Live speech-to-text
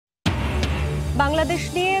বাংলাদেশ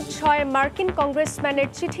নিয়ে ৬ মার্কিন কংগ্রেসম্যানের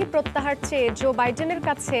চিঠি প্রত্যাহার চেয়ে জো বাইডেনের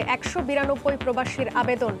কাছে ১৯২ প্রবাসীর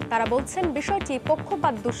আবেদন। তারা বলছেন বিষয়টি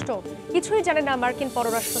পক্ষপাতদুষ্ট, কিছুই জানে না মার্কিন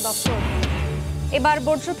পররাষ্ট্র দফতর। এবার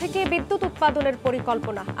বর্জ্য থেকে বিদ্যুৎ উৎপাদনের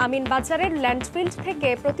পরিকল্পনা। আমিনবাজারের ল্যান্ডফিল্ড থেকে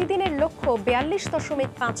প্রতিদিনের লক্ষ্য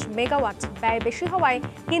 ৪২.৫ মেগাওয়াট। ব্যয় বেশি হওয়ায়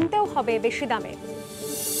কিনতেও হবে বেশি দামে।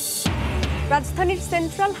 রাজধানীর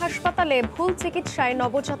সেন্ট্রাল হাসপাতালে ভুল চিকিৎসায়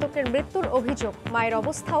নবজাতকের মৃত্যুর অভিযোগ। মায়ের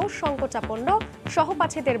অবস্থাও সংকটাপন্ন।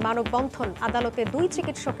 সহপাঠীদের মানববন্ধন। আদালতে ২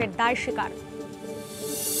 চিকিৎসকের দায় স্বীকার।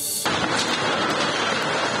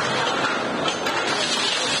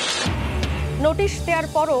 নোটিশ দেওয়ার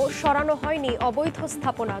পরও সরানো হয়নি অবৈধ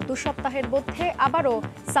স্থাপনা। ২ সপ্তাহের মধ্যে আবারও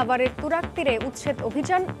সাভারের তুরাগ তীরে উচ্ছেদ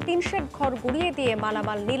অভিযান। টিনশেড ঘর গুড়িয়ে দিয়ে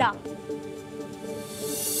মালামাল নিলাম।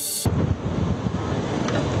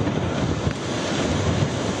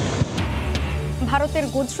 ভারতের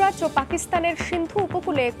গুজরাট ও পাকিস্তানের সিন্ধু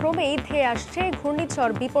উপকূলে ক্রমেই ধেয়ে আসছে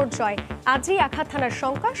ঘূর্ণিঝড় বিপর্যয়। আজই আঘাত হানার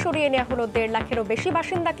শঙ্কা। সরিয়ে নেওয়া হলো ১.৫ লাখেরও বেশি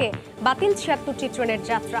বাসিন্দাকে। বাতিল ৭৬টি ট্রেনের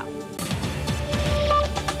যাত্রা।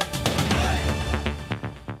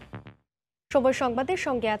 সময় সংবাদের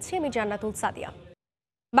সঙ্গে আছি আমি জান্নাতুল সাদিয়া।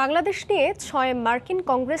 বাংলাদেশ নিয়ে ৬ মার্কিন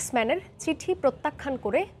কংগ্রেসম্যানের চিঠি প্রত্যাখ্যান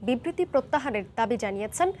করে বিবৃতি প্রত্যাহারের দাবি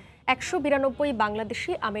জানিয়েছেন ১৯২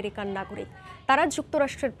 বাংলাদেশি আমেরিকান নাগরিক। তারা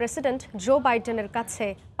যুক্তরাষ্ট্রের প্রেসিডেন্ট জো বাইডেনের কাছে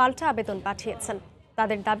পাল্টা আবেদন পাঠিয়েছেন।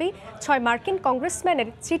 তাদের দাবি, ৬ মার্কিন কংগ্রেসম্যানের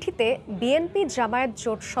চিঠিতে বিএনপি জামায়াত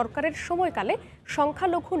জোট সরকারের সময়কালে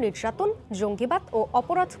সংখ্যালঘু নির্যাতন, জঙ্গিবাদ ও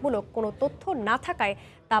অপরাধমূলক কোনো তথ্য না থাকায়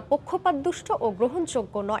তা পক্ষপাতদুষ্ট ও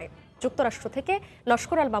গ্রহণযোগ্য নয়। যুক্তরাষ্ট্র থেকে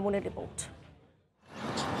লস্কর আল মামুনের রিপোর্ট।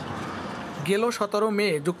 গেল ১৭ মে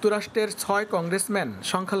যুক্তরাষ্ট্রের ৬ কংগ্রেসম্যান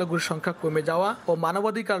সংখ্যালঘুর সংখ্যা কমে যাওয়া ও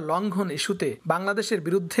মানবাধিকার লঙ্ঘন ইস্যুতে বাংলাদেশের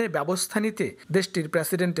বিরুদ্ধে ব্যবস্থা নিতে দেশটির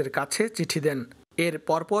প্রেসিডেন্টের কাছে চিঠি দেন। এর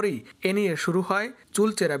পরপরই এ নিয়ে শুরু হয়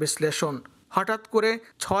চুলচেরা বিশ্লেষণ। হঠাৎ করে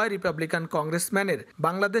 ৬ রিপাবলিকান কংগ্রেসম্যানের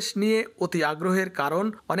বাংলাদেশ নিয়ে অতি আগ্রহের কারণ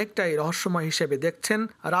অনেকটাই রহস্যময় হিসেবে দেখছেন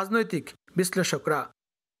রাজনৈতিক বিশ্লেষকরা।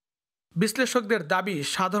 বিশ্লেষকদের দাবি,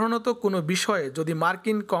 সাধারণত কোনো বিষয়ে যদি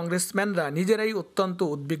মার্কিন কংগ্রেসম্যানরা নিজেরাই অত্যন্ত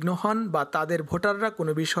উদ্বিগ্ন হন বা তাদের ভোটাররা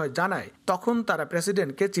কোনো বিষয় জানায়, তখন তারা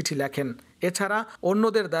প্রেসিডেন্টকে চিঠি লেখেন। এছাড়া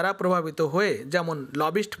অন্যদের দ্বারা প্রভাবিত হয়ে, যেমন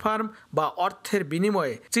লবিস্ট ফার্ম বা অর্থের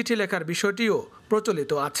বিনিময়ে চিঠি লেখার বিষয়টিও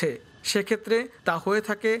প্রচলিত আছে। সেক্ষেত্রে তা হয়ে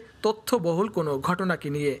থাকে তথ্যবহুল কোনো ঘটনাকে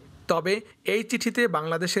নিয়ে। তবে এই চিঠিতে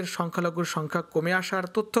বাংলাদেশের সংখ্যালঘুর সংখ্যা কমে আসার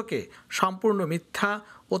তথ্যকে সম্পূর্ণ মিথ্যা,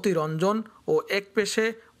 অতিরঞ্জন ও একপেশে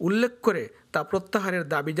উল্লেখ করে তা প্রত্যাহারের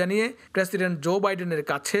দাবি জানিয়ে প্রেসিডেন্ট জো বাইডেনের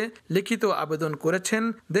কাছে লিখিত আবেদন করেছেন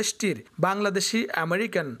দেশটির বাংলাদেশি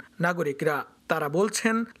আমেরিকান নাগরিকরা। তারা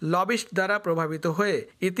বলছেন, লবিস্ট দ্বারা প্রভাবিত হয়ে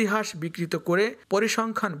ইতিহাস বিকৃত করে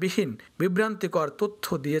পরিসংখ্যানবিহীন বিভ্রান্তিকর তথ্য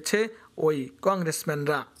দিয়েছে ওই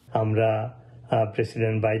কংগ্রেসম্যানরা। আমরা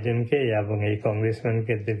প্রেসিডেন্ট বাইডেনকে এবং এই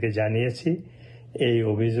কংগ্রেসম্যানকে জানিয়েছি এই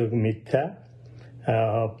অভিযোগ মিথ্যা।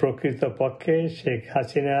 প্রকৃতপক্ষে শেখ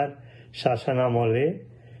হাসিনার শাসনামলে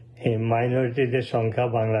মাইনরিটিদের সংখ্যা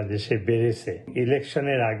বাংলাদেশে বেড়েছে।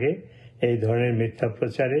 ইলেকশনের আগে এই ধরনের মিথ্যা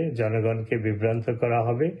প্রচারে জনগণকে বিভ্রান্ত করা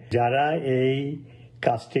হবে। যারা এই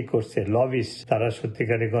কাজটি করছে, লবিস্ট, তারা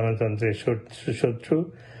সত্যিকারের গণতন্ত্রের শত্রু।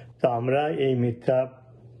 তো আমরা এই মিথ্যা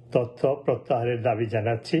তথ্য প্রত্যাহারের দাবি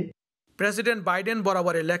জানাচ্ছি। প্রেসিডেন্ট বাইডেন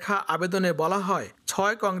বরাবরের লেখা আবেদনে বলা হয়,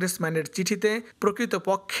 ৬ কংগ্রেসম্যানের চিঠিতে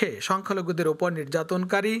প্রকৃতপক্ষে সংখ্যালঘুদের ওপর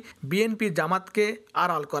নির্যাতনকারী বিএনপি জামাতকে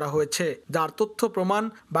আড়াল করা হয়েছে, যার তথ্য প্রমাণ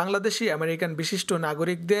বাংলাদেশি আমেরিকান বিশিষ্ট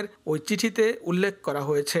নাগরিকদের ওই চিঠিতে উল্লেখ করা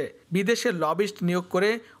হয়েছে। বিদেশে লবিস্ট নিয়োগ করে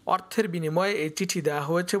অর্থের বিনিময়ে এই চিঠি দেওয়া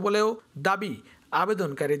হয়েছে বলেও দাবি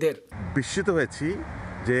আবেদনকারীদের। বিস্মিত হয়েছি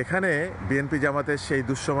যে এখানে বিএনপি জামাতের সেই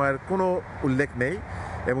দুঃসময়ের কোনো উল্লেখ নেই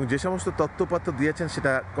এবং যে সমস্ত তথ্যপত্র দিয়েছেন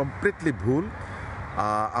সেটা কমপ্লিটলি ভুল।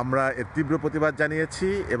 আমরা এর তীব্র প্রতিবাদ জানিয়েছি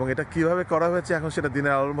এবং এটা কিভাবে করা হয়েছে এখন সেটা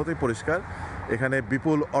দিনের আলোর মতোই পরিষ্কার। এখানে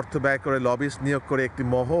বিপুল অর্থ ব্যয় করে লবিস্ট নিয়োগ করে একটি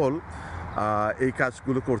মহল এই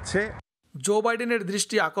কাজগুলো করছে। জো বাইডেনের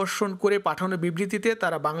দৃষ্টি আকর্ষণ করে পাঠানো বিবৃতিতে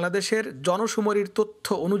তারা বাংলাদেশের জনশুমারির তথ্য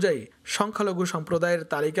অনুযায়ী সংখ্যালঘু সম্প্রদায়ের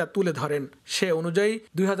তালিকা তুলে ধরেন। সে অনুযায়ী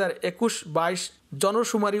 ২০২১-২২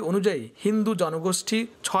 জনশুমারি অনুযায়ী হিন্দু জনগোষ্ঠী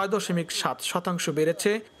 ৬.৭%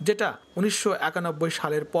 বেড়েছে, যেটা ১৯৯১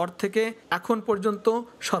 সালের পর থেকে এখন পর্যন্ত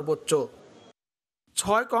সর্বোচ্চ।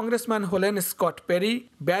 ৬ কংগ্রেসম্যান হলেন স্কট পেরি,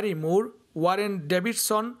 ব্যারি মুর, Warren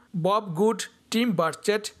Davidson, Bob good, team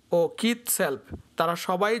বার্চেট, ও কিথ সেলফ। তারা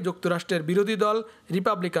সবাই যুক্তরাষ্ট্রের বিরোধী দল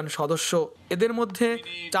রিপাবলিকান সদস্য। এদের মধ্যে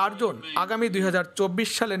 4 জন আগামী 2024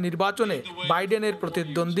 সালের নির্বাচনে বাইডেনের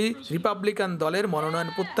প্রতিদ্বন্দ্বী রিপাবলিকান দলের মনোনয়ন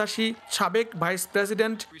প্রত্যাশী সাবেক ভাইস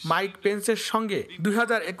প্রেসিডেন্ট মাইক পেন্সের সঙ্গে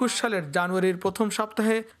 2021 সালের জানুয়ারির প্রথম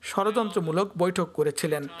সপ্তাহে ষড়যন্ত্রমূলক বৈঠক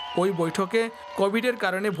করেছিলেন। ওই বৈঠকে কোভিডের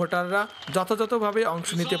কারণে ভোটাররা যথাযথভাবে অংশ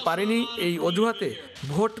নিতে পারেনি এই অজুহাতে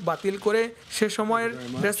ভোট বাতিল করে সে সময়ের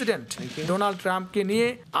প্রেসিডেন্ট ডোনাল্ড ট্রাম্পকে নিয়ে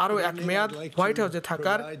আরও এক মেয়াদ হোয়াইট হাউসে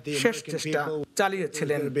থাকার শেষ চেষ্টা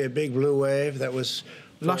চালিয়েছিলেন।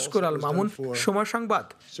 লস্কর আল মামুন, সময় সংবাদ,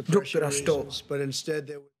 যুক্তরাষ্ট্র।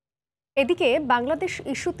 এদিকে বাংলাদেশ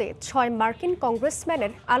ইস্যুতে 6 মার্কিন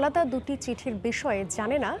কংগ্রেসম্যানের আলাদা 2টি চিঠির বিষয়ে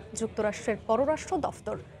জানে না যুক্তরাষ্ট্রের পররাষ্ট্র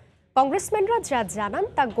দফতর। কংগ্রেসম্যানরা যা জানান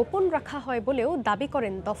তা গোপন রাখা হয় বলেও দাবি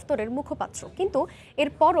করেন দফতরের মুখপাত্র, কিন্তু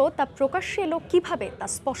এরপরও তা প্রকাশ্যে এলো কিভাবে তা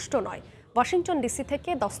স্পষ্ট নয়। ওয়াশিংটন ডিসি থেকে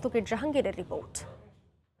দস্তগীর জাহাঙ্গীরের রিপোর্ট।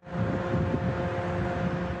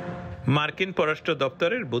 মার্কিন পররাষ্ট্র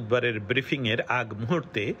দপ্তরের বুধবারের ব্রিফিংয়ের আগ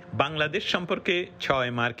মুহূর্তে বাংলাদেশ সম্পর্কে 6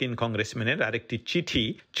 মার্কিন কংগ্রেসম্যানের আরেকটি চিঠি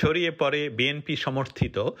ছড়িয়ে পড়ে বিএনপি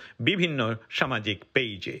সমর্থিত বিভিন্ন সামাজিক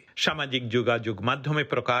পেজে। সামাজিক যোগাযোগ মাধ্যমে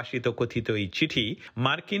প্রকাশিত কথিত এই চিঠি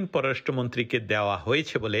মার্কিন পররাষ্ট্রমন্ত্রীকে দেওয়া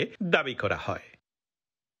হয়েছে বলে দাবি করা হয়।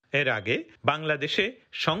 এর আগে বাংলাদেশে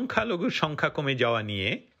সংখ্যালঘুর সংখ্যা কমে যাওয়া নিয়ে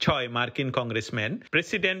 6 মার্কিন কংগ্রেসম্যান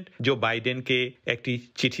প্রেসিডেন্ট জো বাইডেনকে একটি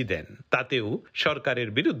চিঠি দেন। তাতেও সরকারের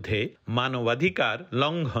বিরুদ্ধে মানবাধিকার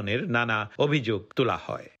লঙ্ঘনের নানা অভিযোগ তোলা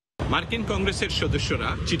হয়। মার্কিন কংগ্রেসের সদস্যরা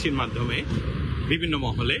চিঠির মাধ্যমে বিভিন্ন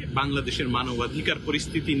মহলে বাংলাদেশের মানবাধিকার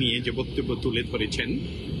পরিস্থিতি নিয়ে যে বক্তব্য তুলে ধরেছেন,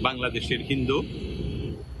 বাংলাদেশের হিন্দু,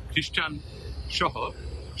 খ্রিস্টান সহ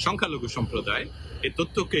সংখ্যালঘু সম্প্রদায় এই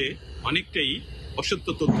তথ্যকে অনেকটাই অসত্য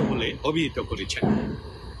তথ্য বলে অভিহিত করেছেন।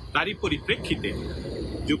 তারই পরিপ্রেক্ষিতে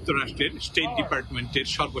যুক্তরাষ্ট্রের স্টেট ডিপার্টমেন্টের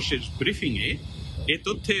সর্বশেষ ব্রিফিংয়ে এ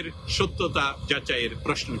তথ্যের সত্যতা যাচাইয়ের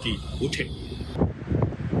প্রশ্নটি উঠে।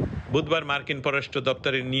 বুধবার মার্কিন পররাষ্ট্র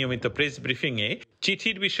দপ্তরের নিয়মিত প্রেস ব্রিফিংয়ে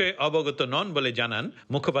চিঠির বিষয়ে অবগত নন বলে জানান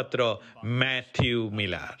মুখপাত্র Matthew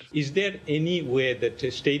Miller. Is there any way that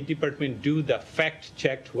the State Department do the fact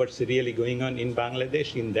check what's really going on in Bangladesh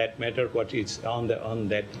in that matter, what is on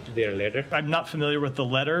that their letter? I'm not familiar with the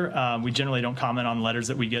letter. We generally don't comment on letters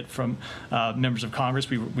that we get from members of Congress.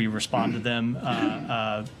 We respond to them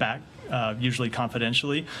back. Usually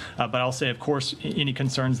confidentially, but I'll say, of course, any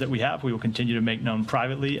concerns that we have, we will continue to make known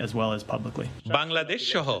privately as well as publicly. Bangladesh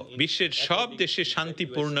সহ বিশ্বের সব দেশে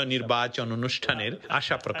শান্তিপূর্ণ নির্বাচন অনুষ্ঠানের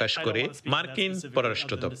আশা প্রকাশ করে মার্কিন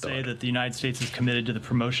পররাষ্ট্র দপ্তর। The United States is committed to the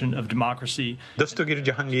promotion of democracy. Dastagir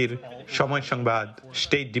Jahangir, সময় সংবাদ,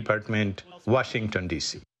 স্টেট ডিপার্টমেন্ট, ওয়াশিংটন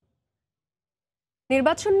ডিসি।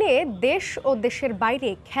 নির্বাচন নিয়ে দেশ ও দেশের বাইরে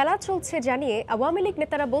খেলা চলছে জানিয়ে আওয়ামী লীগ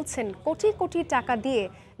নেতারা বলছেন কোটি কোটি টাকা দিয়ে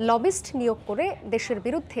লবিস্ট নিয়োগ করে দেশের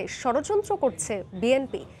বিরুদ্ধে ষড়যন্ত্র করছে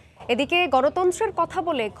বিএনপি। এদিকে গণতন্ত্রের কথা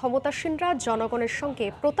বলে ক্ষমতাসীনরা জনগণের সঙ্গে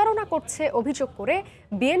প্রতারণা করছে অভিযোগ করে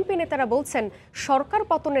বিএনপি নেতারা বলছেন সরকার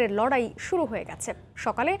পতনের লড়াই শুরু হয়ে গেছে।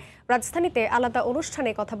 সকালে রাজধানীতে আলাদা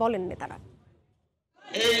অনুষ্ঠানে কথা বলেন নেতারা।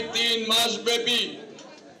 এই 3 মাস ব্যাপী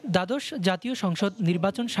দ্বাদশ জাতীয় সংসদ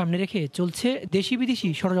নির্বাচন সামনে রেখে চলছে দেশি বিদেশি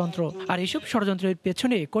ষড়যন্ত্র, আর এসব ষড়যন্ত্রের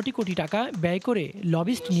পেছনে কোটি কোটি টাকা ব্যয় করে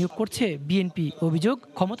লবিস্ট নিয়োগ করছে বিএনপি, অভিযোগ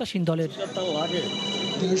ক্ষমতাসীন দলের।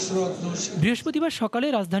 বৃহস্পতিবার সকালে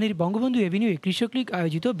রাজধানীর বঙ্গবন্ধু এভিনিউয়ে কৃষক লীগ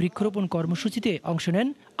আয়োজিত বৃক্ষরোপণ কর্মসূচিতে অংশ নেন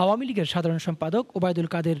আওয়ামী লীগের সাধারণ সম্পাদক ওবায়দুল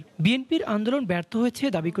কাদের। বিএনপির আন্দোলন ব্যর্থ হয়েছে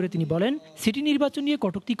দাবি করে তিনি বলেন, সিটি নির্বাচন নিয়ে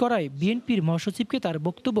কটূক্তি করায় বিএনপির মহাসচিবকে তার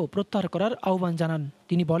বক্তব্য প্রত্যাহার করার আহ্বান জানান।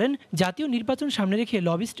 তিনি বলেন, জাতীয় নির্বাচন সামনে রেখে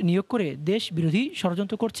লবিস্ট নিয়োগ করে দেশ বিরোধী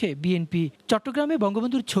ষড়যন্ত্র করছে বিএনপি। চট্টগ্রামে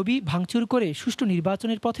বঙ্গবন্ধুর ছবি ভাঙচুর করে সুষ্ঠু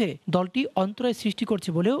নির্বাচনের পথে দলটি অন্তরায় সৃষ্টি করছে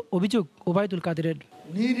বলেও অভিযোগ ওবায়দুল কাদেরের।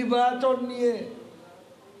 নির্বাচন নিয়ে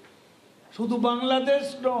শুধু বাংলাদেশ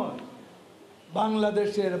নয়,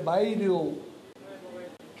 বাংলাদেশের বাইরেও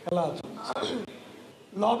খেলা চলছে।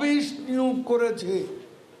 লবিস্ট নিয়োগ করেছে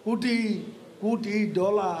কোটি কোটি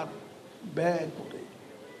ডলার ব্যয় করে।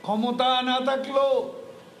 ক্ষমতা না থাকলেও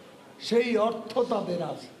সেই অর্থ তাদের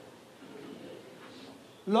আছে।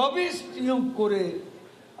 লবিস্ট নিয়োগ করে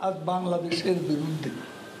আজ বাংলাদেশের বিরুদ্ধে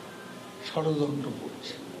ষড়যন্ত্র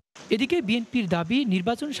করছে। এদিকে বিএনপির দাবি,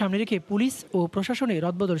 নির্বাচন সামনে রেখে পুলিশ ও প্রশাসনে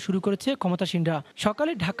রদবদল শুরু করেছে ক্ষমতাসীনরা।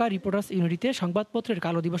 সকালে ঢাকা রিপোর্টার্স ইউনিটিতে সংবাদপত্রের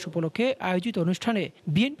কালো দিবস উপলক্ষে আয়োজিত অনুষ্ঠানে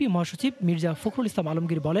বিএনপি মহাসচিব মির্জা ফখরুল ইসলাম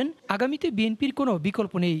আলমগীর বলেন, আগামীতে বিএনপির কোনো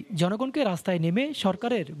বিকল্প নেই, জনগণকে রাস্তায় নেমে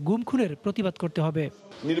সরকারের গুম খুনের প্রতিবাদ করতে হবে।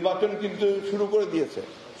 নির্বাচন কিন্তু শুরু করে দিয়েছে,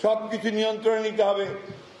 সবকিছু নিয়ন্ত্রণে নিতে হবে,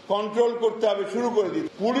 কন্ট্রোল করতে হবে, শুরু করে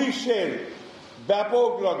দিয়েছে। পুলিশের ব্যাপক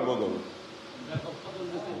রদবদল,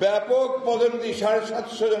 ব্যাপক পদোন্নতি,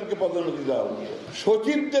 750 জনকে পদোন্নতি দেওয়া হচ্ছে,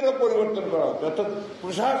 সচিবদেরও পরিবর্তন করা হচ্ছে, অর্থাৎ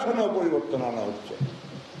প্রশাসনেও পরিবর্তন আনা হচ্ছে।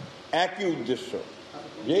 একই উদ্দেশ্য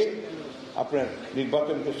যে আপনার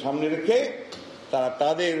নির্বাচনকে সামনে রেখে তারা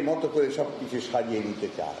তাদের মতো করে সবকিছু সাজিয়ে নিতে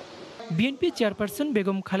চায়। বিএনপি চেয়ারপারসন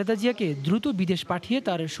বেগম খালেদা জিয়াকে দ্রুত বিদেশ পাঠিয়ে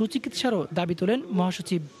তার সুচিকিৎসারও দাবি তোলেন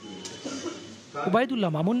মহাসচিব।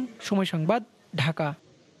 ওবায়দুল্লাহ মামুন, সময় সংবাদ, ঢাকা।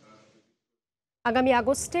 আগামী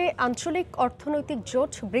আগস্টে আঞ্চলিক অর্থনৈতিক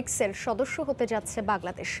জোট ব্রিক্সের সদস্য হতে যাচ্ছে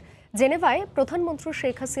বাংলাদেশ। জেনেভায় প্রধানমন্ত্রী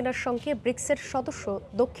শেখ হাসিনার সঙ্গে ব্রিক্সের সদস্য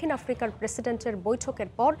দক্ষিণ আফ্রিকার প্রেসিডেন্টের বৈঠকের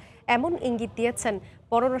পর এমন ইঙ্গিত দিয়েছেন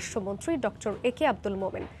পররাষ্ট্রমন্ত্রী ডক্টর একে আব্দুল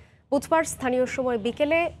মোমেন। বুধবার স্থানীয় সময়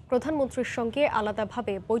বিকেলে প্রধানমন্ত্রীর সঙ্গে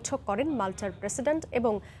আলাদাভাবে বৈঠক করেন মাল্টার প্রেসিডেন্ট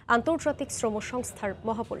এবং আন্তর্জাতিক শ্রম সংস্থার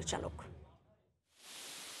মহাপরিচালক।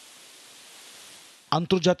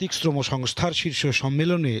 আন্তর্জাতিক শ্রম সংস্থার শীর্ষ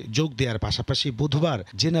সম্মেলনে যোগ দেওয়ার পাশাপাশি বুধবার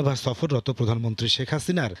জেনেভা সফররত প্রধানমন্ত্রী শেখ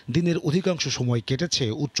হাসিনার দিনের অধিকাংশ সময় কেটেছে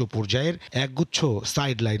উচ্চ পর্যায়ের একগুচ্ছ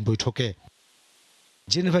সাইডলাইন বৈঠকে।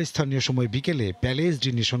 জেনেভা স্থানীয় সময় বিকেলে প্যালেস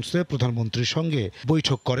ডি নেশনসে প্রধানমন্ত্রীর সঙ্গে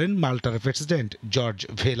বৈঠক করেন মাল্টার প্রেসিডেন্ট জর্জ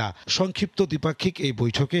ভেলা। সংক্ষিপ্ত দ্বিপাক্ষিক এই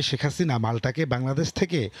বৈঠকে শেখ হাসিনা মাল্টাকে বাংলাদেশ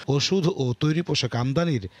থেকে ওষুধ ও তৈরি পোশাক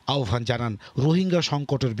আমদানির আহ্বান জানান। রোহিঙ্গা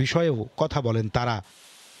সংকটের বিষয়েও কথা বলেন তারা।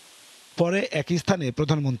 পরে একই স্থানে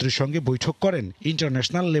প্রধানমন্ত্রীর সঙ্গে বৈঠক করেন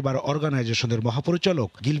ইন্টারন্যাশনাল লেবার অর্গানাইজেশনের মহাপরিচালক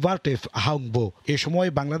গিলবার্ট এফ হাউংবো। এ সময়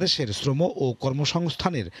বাংলাদেশের শ্রম ও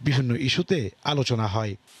কর্মসংস্থানের বিভিন্ন ইস্যুতে আলোচনা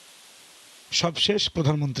হয়। সবশেষ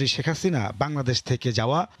প্রধানমন্ত্রী শেখ হাসিনা বাংলাদেশ থেকে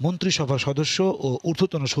যাওয়া মন্ত্রিসভার সদস্য ও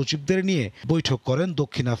ঊর্ধ্বতন সচিবদের নিয়ে বৈঠক করেন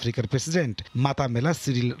দক্ষিণ আফ্রিকার প্রেসিডেন্ট মাতামেলা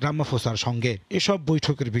সিরিল রামাফোসার সঙ্গে। এসব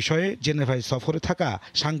বৈঠকের বিষয়ে জেনেভায় সফরে থাকা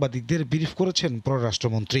সাংবাদিকদের ব্রিফ করেছেন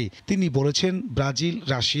পররাষ্ট্রমন্ত্রী। তিনি বলেছেন, ব্রাজিল,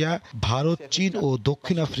 রাশিয়া, ভারত, চীন ও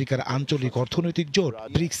দক্ষিণ আফ্রিকার আঞ্চলিক অর্থনৈতিক জোট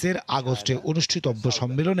ব্রিক্সের আগস্টে অনুষ্ঠিতব্য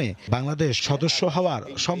সম্মেলনে বাংলাদেশ সদস্য হওয়ার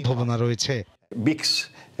সম্ভাবনা রয়েছে। ব্রিক্স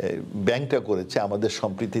ব্যাংকটা করেছে আমাদের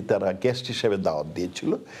সম্প্রতি, তারা গেস্ট হিসেবে দাওয়াত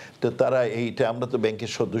দিয়েছিল। তো তারা এইটা, আমরা তো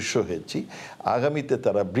ব্যাংকের সদস্য হয়েছি, আগামীতে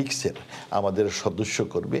তারা ব্রিক্সের আমাদের সদস্য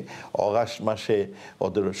করবে। অগাস্ট মাসে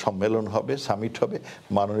ওদের সম্মেলন হবে, সামিট হবে,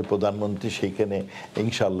 মাননীয় প্রধানমন্ত্রী সেইখানে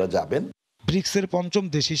ইনশাআল্লাহ যাবেন। ব্রিক্সের পঞ্চম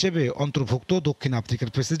দেশ হিসেবে অন্তর্ভুক্ত দক্ষিণ আফ্রিকার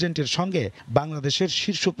প্রেসিডেন্টের সঙ্গে বাংলাদেশের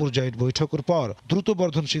শীর্ষ পর্যায়ের বৈঠকের পর দ্রুত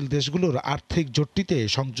বর্ধনশীল দেশগুলোর আর্থিক জোটটিতে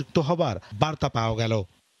সংযুক্ত হবার বার্তা পাওয়া গেল।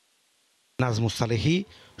 নাজমুস সালেহি,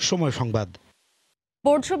 সময় সংবাদ।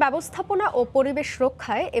 বর্জ্য ব্যবস্থাপনা ও পরিবেশ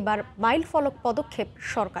রক্ষায় এবার মাইলফলক পদক্ষেপ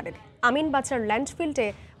সরকারের। আমিনবাজার ল্যান্ডফিল্ডে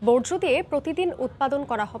বর্জ্য দিয়ে প্রতিদিন উৎপাদন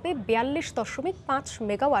করা হবে 42.5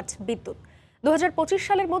 মেগাওয়াট বিদ্যুৎ। 2025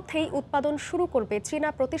 সালের মধ্যেই উৎপাদন শুরু করবে চীনা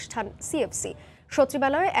প্রতিষ্ঠান সিএফসি।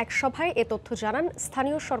 সচিবালয়ে এক সভায় এ তথ্য জানান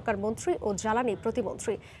স্থানীয় সরকার মন্ত্রী ও জ্বালানি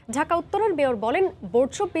প্রতিমন্ত্রী। ঢাকা উত্তরের মেয়র বলেন,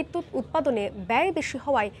 বর্জ্য বিদ্যুৎ উৎপাদনে ব্যয় বেশি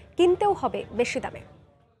হওয়ায় কিনতেও হবে বেশি দামে।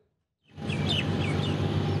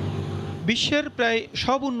 বিশ্বের প্রায়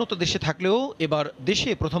সব উন্নত দেশে থাকলেও এবার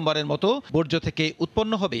দেশে প্রথমবারের মতো বর্জ্য থেকে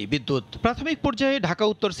উৎপন্ন হবে বিদ্যুৎ। প্রাথমিক পর্যায়ে ঢাকা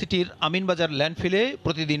উত্তর সিটির আমিনবাজার ল্যান্ডফিলে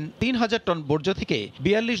প্রতিদিন 3000 টন বর্জ্য থেকে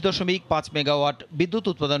 42.5 মেগাওয়াট বিদ্যুৎ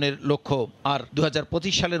উৎপাদনের লক্ষ্য। আর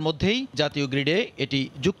 2025 সালের মধ্যেই জাতীয় গ্রিডে এটি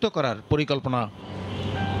যুক্ত করার পরিকল্পনা।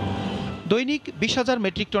 দৈনিক 20,000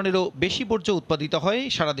 মেট্রিক টনেরও বেশি বর্জ্য উৎপাদিত হয়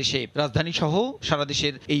সারা দেশে। রাজধানী সহ সারা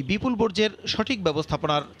দেশের এই বিপুল বর্জ্যের সঠিক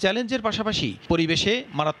ব্যবস্থাপনার চ্যালেঞ্জের পাশাপাশি পরিবেশে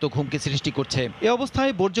মারাত্মক হুমকি সৃষ্টি করছে। এ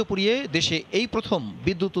অবস্থায় বর্জ্য পুড়িয়ে দেশে এই প্রথম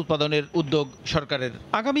বিদ্যুৎ উৎপাদনের উদ্যোগ সরকারের।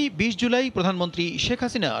 আগামী 20 জুলাই প্রধানমন্ত্রী শেখ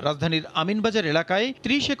হাসিনা রাজধানীর আমিনবাজার এলাকায়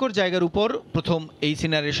 30 একর জায়গার উপর প্রথম এই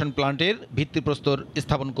ইনসিনারেশন প্লান্টের ভিত্তিপ্রস্তর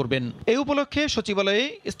স্থাপন করবেন। এই উপলক্ষে সচিবালয়ে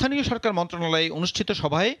স্থানীয় সরকার মন্ত্রণালয়ে অনুষ্ঠিত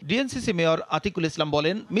সভায় ডিএনসিসি মেয়র আতিকুল ইসলাম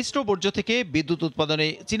বলেন, মিশ্র বর্জ্য থেকে বিদ্যুৎ উৎপাদনে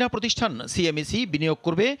চীনা প্রতিষ্ঠান সিএমসি বিনিয়োগ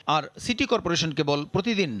করবে আর সিটি কর্পোরেশন কেবল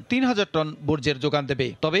প্রতিদিন 3000 টন বর্জ্যের যোগান দেবে।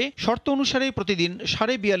 তবে শর্ত অনুসারে প্রতিদিন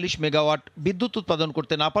 42.5 মেগাওয়াট বিদ্যুৎ উৎপাদন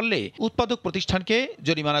করতে না পারলে উৎপাদক প্রতিষ্ঠানকে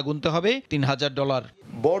জরিমানা গুনতে হবে $3000।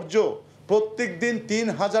 বর্জ্য প্রত্যেক দিন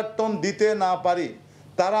 3000 টন দিতে না পারি,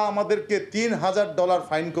 তারা আমাদেরকে $3000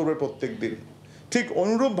 ফাইন করবে প্রত্যেক দিন। ঠিক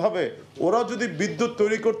অনুরূপভাবে ওরা যদি বিদ্যুৎ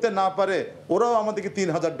তৈরি করতে না পারে, ওরাও আমাদেরকে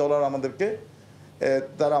 $3000 আমাদেরকে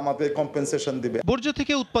তারা আমাদের কম্পেনসেশন দিবে। বর্জ্য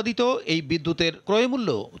থেকে উৎপাদিত এই বিদ্যুতের ক্রয়মূল্য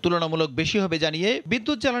তুলনামূলক বেশি হবে জানিয়ে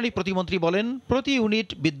বিদ্যুৎ জ্বালানি প্রতিমন্ত্রী বলেন, প্রতি ইউনিট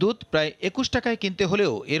বিদ্যুৎ প্রায় 21 টাকায় কিনতে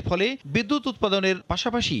হলেও এর ফলে বিদ্যুৎ উৎপাদনের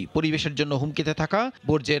পাশাপাশি পরিবেশের জন্য হুমকিতে থাকা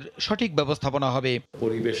বর্জ্যের সঠিক ব্যবস্থাপনা হবে।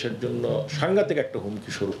 পরিবেশের জন্য সাংঘাতিক একটা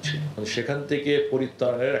হুমকি স্বরূপ ছিল, সেখান থেকে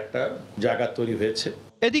পরিত্রাণের একটা জায়গা তৈরি হয়েছে।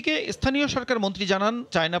 এদিকে স্থানীয় সরকার মন্ত্রী জানান,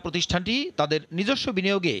 চায়না প্রতিষ্ঠানটি তাদের নিজস্ব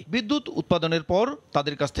বিনিয়োগে বিদ্যুৎ উৎপাদনের পর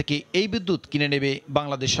তাদের কাছ থেকে এই বিদ্যুৎ কিনে নেবে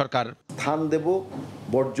বাংলাদেশ সরকার। স্থান দেব,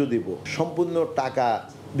 বর্জ্য দেব, সম্পূর্ণ টাকা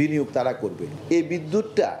বিনিয়োগ তারা করবে। এই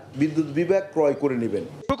বিদ্যুৎটা বিদ্যুৎ বিভাগ ক্রয় করে নেবেন।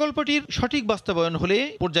 প্রকল্পটির সঠিক বাস্তবায়ন হলে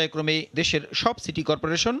পর্যায়ক্রমে দেশের সব সিটি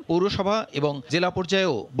কর্পোরেশন, পৌরসভা এবং জেলা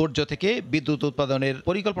পর্যায়েও বর্জ্য থেকে বিদ্যুৎ উৎপাদনের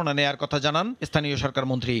পরিকল্পনা নেয়ার কথা জানান স্থানীয় সরকার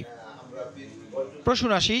মন্ত্রী।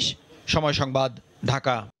 প্রসূন আশিস, সময় সংবাদ,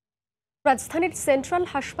 ঢাকা। রাজধানীর সেন্ট্রাল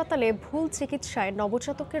হাসপাতালে ভুল চিকিৎসায়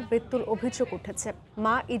নবজাতকের মৃত্যুর অভিযোগ উঠেছে।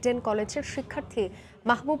 মা ইডেন কলেজের শিক্ষার্থী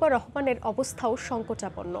মাহবুবা রহমানের অবস্থাও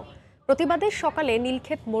সংকটাপন্ন। প্রতিবাদে সকালে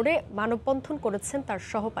নীলক্ষেত মোড়ে মানববন্ধন করেছেন তার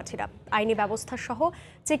সহপাঠীরা। আইনি ব্যবস্থা সহ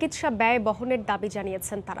চিকিৎসা ব্যয় বহনের দাবি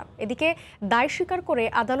জানিয়েছেন তারা। এদিকে দায় স্বীকার করে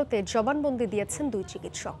আদালতে জবানবন্দি দিয়েছেন দুই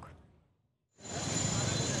চিকিৎসক।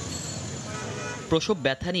 প্রসব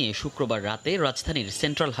ব্যথা নিয়ে শুক্রবার রাতে রাজধানীর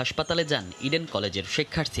সেন্ট্রাল হাসপাতালে যান ইডেন কলেজের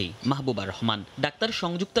শিক্ষার্থী মাহবুবা রহমান। ডাক্তার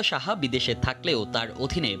সংযুক্তা সাহা বিদেশে থাকলেও তার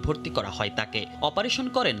অধীনে ভর্তি করা হয় তাকে। অপারেশন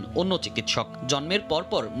করেন অন্য চিকিৎসক। জন্মের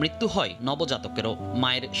পরপর মৃত্যু হয় নবজাতকেরও।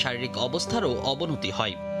 মায়ের শারীরিক অবস্থারও অবনতি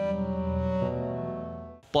হয়।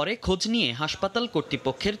 পরে খোঁজ নিয়ে হাসপাতাল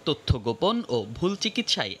কর্তৃপক্ষের তথ্য গোপন ও ভুল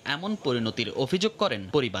চিকিৎসায় এমন পরিণতির অভিযোগ করেন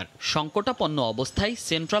পরিবার। সংকটাপন্ন অবস্থায়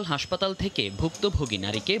সেন্ট্রাল হাসপাতাল থেকে ভুক্তভোগী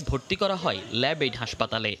নারীকে ভর্তি করা হয় ল্যাব এইড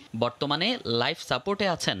হাসপাতালে। বর্তমানে লাইফ সাপোর্টে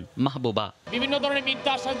আছেন মাহবুবা। বিভিন্ন ধরনের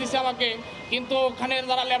মিথ্যা আশ্বাস দিচ্ছে আমাকে, কিন্তু ওখানে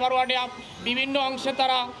যারা লেবার ওয়ার্ডে বিভিন্ন অংশে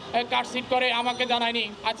তারা কাটশিট করে আমাকে জানায়নি।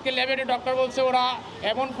 আজকে ল্যাবের ডক্টর বলছে ওরা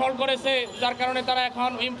এমন ফল করেছে যার কারণে তারা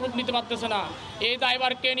এখন ইমপ্রুভ নিতে পারতেছে না। এই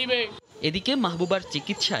দায়ভার কে নিবে? এদিকে মাহবুবার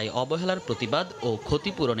চিকিৎসায় অবহেলার প্রতিবাদ ও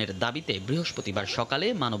ক্ষতিপূরণের দাবিতে বৃহস্পতিবার সকালে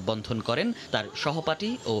মানববন্ধন করেন তার সহপাঠী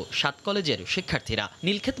ও ৭ কলেজের শিক্ষার্থীরা।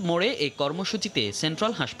 নীলক্ষেত মোড়ে এই কর্মসূচিতে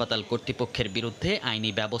সেন্ট্রাল হাসপাতাল কর্তৃপক্ষের বিরুদ্ধে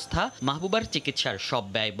আইনি ব্যবস্থা, মাহবুবার চিকিৎসার সব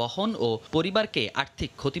ব্যয় বহন ও পরিবারকে আর্থিক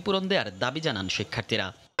ক্ষতিপূরণ দেওয়ার দাবি জানান শিক্ষার্থীরা।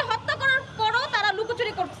 হত্যা করার পরও তারা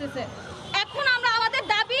লুকোচুরি করতেছে। এখন আমরা আমাদের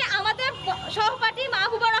দাবি, আমাদের সহপাঠী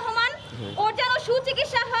মাহবুবা রহমান ওর যেন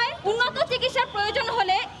সুচিকিৎসা হয়, উন্নত চিকিৎসার প্রয়োজন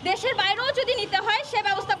হলে দেশের বাইরেও যদি নিতে হয় সে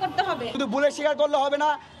ব্যবস্থা করতে হবে। শুধু ভুলে স্বীকার করলে হবে না,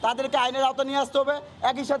 তাদেরকে আইনের আওতায় নিয়ে আসতে হবে।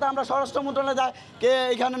 একই সাথে আমরা স্বরাষ্ট্র মন্ত্রণালয়কে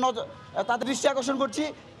এখানে তাদের দৃষ্টি আকর্ষণ করছি,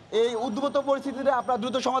 এই উদ্ভূত পরিস্থিতিতে আপনারা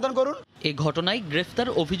দ্রুত সমাধান করুন। এই ঘটনায় গ্রেফতার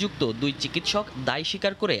অভিযুক্ত দুই চিকিৎসক দায়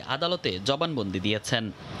স্বীকার করে আদালতে জবানবন্দি দিয়েছেন।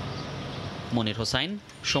 মনির হোসাইন,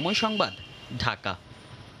 সময় সংবাদ, ঢাকা।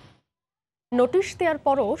 নোটিশ দেওয়ার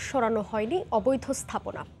পরও সরানো হয়নি অবৈধ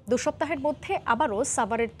স্থাপনা। 2 সপ্তাহের মধ্যে আবারও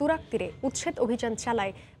সাভারের তুরাগ তীরে উচ্ছেদ অভিযান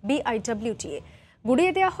চালায় বিআইডব্লিউটিএ।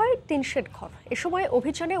 গুড়িয়ে দেওয়া হয় টিনশেড ঘর। এ সময়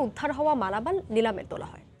অভিযানে উদ্ধার হওয়া মালামাল নিলামে তোলা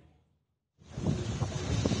হয়।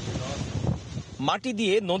 মাটি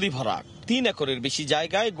দিয়ে নদী ভরাট, 3 একরের বেশি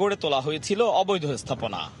জায়গায় গড়ে তোলা হয়েছিল অবৈধ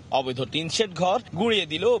স্থাপনা। অবৈধ টিনশেড ঘর গুড়িয়ে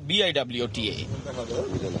দিল বিআইডব্লিউটিএ।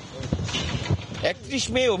 31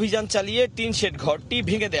 মে অভিযান চালিয়ে টিনশেড ঘরটি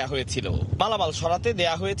ভেঙে দেয়া হয়েছিল। মালামাল সরাতে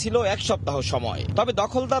দেয়া হয়েছিল 1 সপ্তাহ সময়। তবে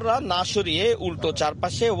দখলদাররা না সরিয়ে উল্টো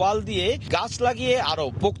চারপাশে ওয়াল দিয়ে গাছ লাগিয়ে আরো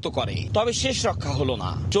পোক্ত করে। তবে শেষ রক্ষা হলো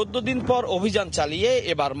না। 14 দিন পর অভিযান চালিয়ে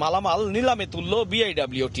এবার মালামাল নিলামে তুলল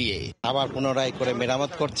বিআইডব্লিউটিএ। আবার পুনরায় করে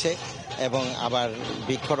মেরামত করছে এবং আবার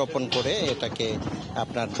বৃক্ষরোপণ করে এটাকে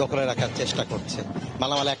আপনার দখলে রাখার চেষ্টা করছে।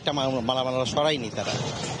 মালামাল একটা মালামাল সরাইনি তারা,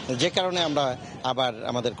 যে কারণে আমরা আবার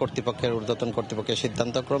আমাদের কর্তৃপক্ষের ঊর্ধ্বতন কর্তৃপক্ষের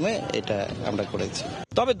সিদ্ধান্তক্রমে এটা আমরা করেছি।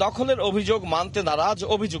 তবে দখলের অভিযোগ মানতে নারাজ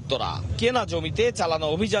অভিযুক্তরা। কেনা জমিতে চালানো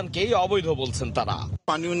অভিযানকেই অবৈধ বলছেন তারা।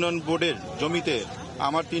 পানি উন্নয়ন বোর্ডের জমিতে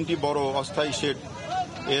আমার 3টি বড় অস্থায়ী শেড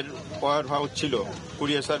এর ওয়ার হাউস ছিল,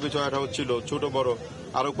 কুরিয়ার সার্ভিস ওয়ার হাউস ছিল, ছোট বড়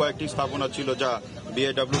আরো কয়েকটি স্থাপনা ছিল, যা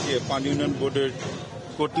বিআইডব্লিউটিএ পানি উন্নয়ন বোর্ডের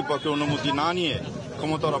কর্তৃপক্ষের অনুমতি না নিয়ে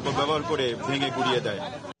ক্ষমতার অপব্যবহার করে ভেঙে গুড়িয়ে দেয়।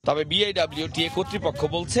 তবে বিআইডব্লিউটিএ কর্তৃপক্ষ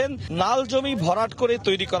বলছেন নাল জমি ভরাট করে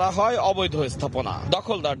তৈরি করা হয় অবৈধ স্থাপনা।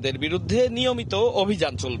 দখলদারদের বিরুদ্ধে নিয়মিত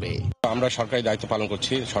অভিযান চলবে। আমরা সরকারি দায়িত্ব পালন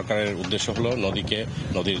করছি। সরকারের উদ্দেশ্য হলো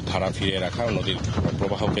নদীর ধারা ফিরিয়ে রাখা, নদীর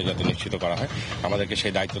প্রবাহকে যাতে নিশ্চিত করা হয়। আমাদেরকে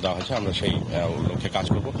সেই দায়িত্ব দেওয়া হয়েছে, আমরা সেই লক্ষ্যে কাজ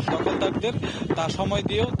করব। দখলদারদের তা সময়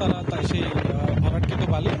দিয়েও তারা সেই ভরাটকৃত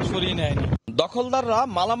বালি সরিয়ে নেয়নি। দখলদাররা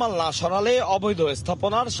মালামাল না সরালে অবৈধ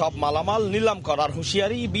স্থাপনার সব মালামাল নিলাম করার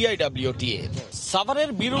হুঁশিয়ারি বিআইডব্লিউটিএ। সাভারের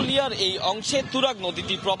বিরুলিয়ার এই অংশে তুরাগ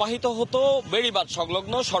নদীটি প্রবাহিত হতো বেড়িবাঁধ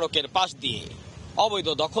সংলগ্ন সড়কের পাশ দিয়ে। অবৈধ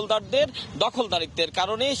দখলদারদের দখলদারিত্বের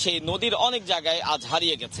কারণে সেই নদীর অনেক জায়গায় আজ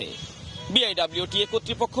হারিয়ে গেছে। বিআইডব্লিউটিএ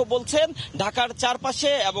কর্তৃপক্ষ বলছেন ঢাকার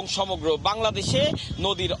চারপাশে এবং সমগ্র বাংলাদেশে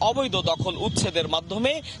নদীর অবৈধ দখল উচ্ছেদের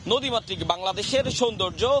মাধ্যমে নদীমাতৃক বাংলাদেশের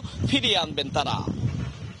সৌন্দর্য ফিরিয়ে আনবেন তারা।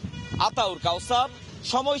 আতাউর কাউসার,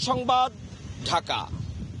 সময় সংবাদ, ঢাকা।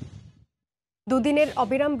 দুদিনের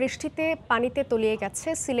অবিরাম বৃষ্টিতে পানিতে তলিয়ে গেছে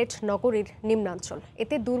সিলেট নগরীর নিম্নাঞ্চল।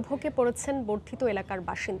 এতে দুর্ভোগে পড়েছেন বর্ধিত এলাকার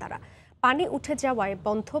বাসিন্দারা। পানি উঠে যাওয়ায়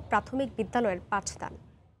বন্ধ প্রাথমিক বিদ্যালয়ের 5 দান।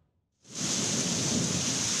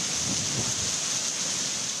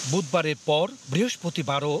 বুধবারের পর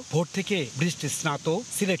বৃহস্পতিবারও ভোর থেকে বৃষ্টি স্নাত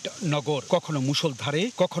সিলেট নগর, কখনো মুষলধারে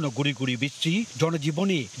কখনো গুড়ি গুড়ি বৃষ্টি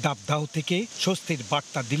জনজীবনে দাবদাহ থেকে স্বস্তির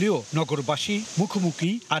বার্তা দিলেও নগরবাসী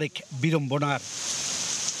মুখোমুখি আরেক বিড়ম্বনার।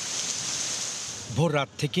 ভোররাত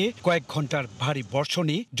থেকে কয়েক ঘন্টার ভারী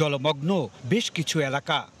বর্ষণে জলমগ্ন বেশ কিছু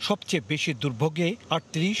এলাকা। সবচেয়ে বেশি দুর্ভোগে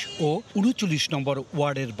 38 ও 39 নম্বর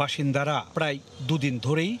ওয়ার্ডের বাসিন্দারা। প্রায় দুদিন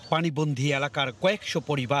ধরেই পানিবন্দী এলাকার কয়েকশো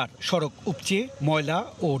পরিবার। সড়ক উপচে ময়লা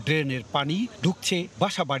ও ড্রেনের পানি ঢুকছে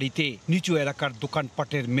বাসাবাড়িতে। নিচু এলাকার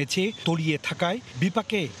দোকানপাটের মেঝে তলিয়ে থাকায়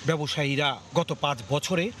বিপাকে ব্যবসায়ীরা। গত 5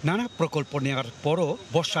 বছরে নানা প্রকল্প নেওয়ার পরও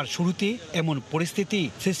বর্ষার শুরুতে এমন পরিস্থিতি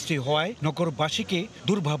সৃষ্টি হওয়ায় নগরবাসীকে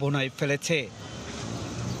দুর্ভাবনায় ফেলেছে।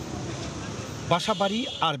 বাসাবাড়ি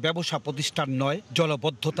আর ব্যবসা প্রতিষ্ঠান নয়,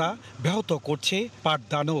 জলবদ্ধতা ব্যাহত করছে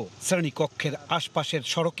পাঠদানও। শ্রেণীকক্ষের আশপাশের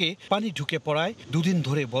সড়কে পানি ঢুকে পড়ায় দুদিন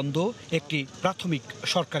ধরে বন্ধ একটি প্রাথমিক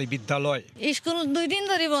সরকারি বিদ্যালয়। স্কুল 2 দিন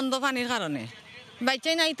ধরে বন্ধ পানির কারণে।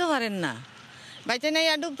 বাচ্চাই নাই তো পারেন না, বাচ্চা নাই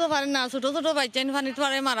আর ঢুকতে পারেন না। ছোট ছোট বাচ্চাই পানির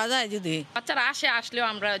পরে মারা যায়। যদি বাচ্চারা আসলেও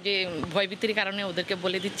আমরা যে ভয়ভীতির কারণে ওদেরকে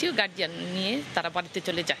বলে দিচ্ছি, গার্জিয়ান নিয়ে তারা বাড়িতে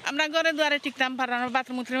চলে যায়। আমরা ঘরে দুয়ারে টিকতাম পারানো,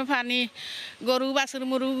 বাথরুম পানি, গরু বাছুর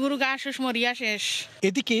গরু গা শেষ, মরিয়া শেষ।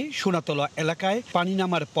 এদিকে সোনাতলা এলাকায় পানি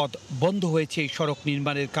নামার পথ বন্ধ হয়েছে সড়ক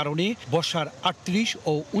নির্মাণের কারণে। বর্ষার 38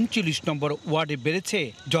 ও 39 নম্বর ওয়ার্ডে বেড়েছে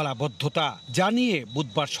জলাবদ্ধতা, যা নিয়ে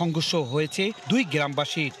বুধবার সংঘর্ষ হয়েছে 2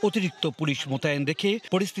 গ্রামবাসীর। অতিরিক্ত পুলিশ মোতায়েন রেখে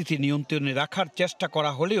পরিস্থিতি নিয়ন্ত্রণে রাখার চেষ্টা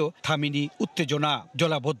করা হলেও থামেনি উত্তেজনা।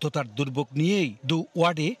 জলাবদ্ধতার দুর্ভোগ নিয়েই 2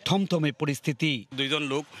 ওয়ার্ডে থমথমে পরিস্থিতি। 2 জন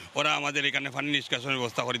লোক ওরা আমাদের এখানে পানি নিষ্কাশনের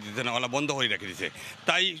ব্যবস্থা করে দিতে না, ওরা বন্ধ করে রেখে দিচ্ছে।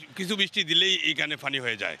 তাই কিছু বৃষ্টি দিলেই এখানে পানি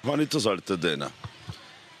হয়ে যায়। পানি তো ছাড়তে দেয় না।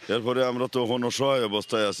 এরপরে আমরা তো এখন অসহায়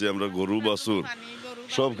অবস্থায় আছি, আমরা গরু বাছুর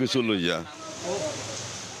সবকিছু লইয়া।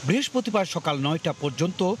 বৃহস্পতিবার সকাল 9টা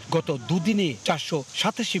পর্যন্ত গত 2 দিনে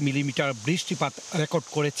 487 মিলিমিটার বৃষ্টিপাত রেকর্ড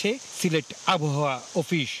করেছে সিলেট আবহাওয়া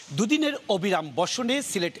অফিস। 2 দিনের অবিরাম বর্ষণে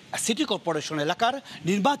সিলেট সিটি কর্পোরেশন এলাকার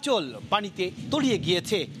নির্বাচল পানিতে তলিয়ে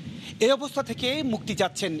গিয়েছে। এই অবস্থা থেকে মুক্তি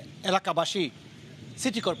চাচ্ছেন এলাকাবাসী।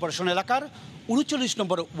 সিটি কর্পোরেশন এলাকার 39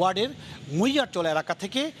 নম্বর ওয়ার্ডের মইয়ারচল এলাকা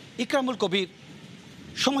থেকে ইকরামুল কবির,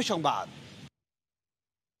 সময় সংবাদ।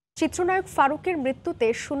 চিত্রনায়ক ফারুকের মৃত্যুতে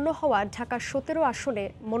শূন্য হওয়া ঢাকা 17 আসনে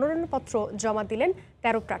মনোনয়নপত্র জমা দিলেন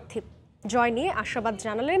 13 প্রার্থী। জয় নিয়ে আশাবাদ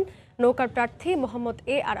জানালেন নৌকার প্রার্থী মোহাম্মদ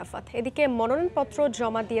এ আরাফাত। এদিকে মনোনয়নপত্র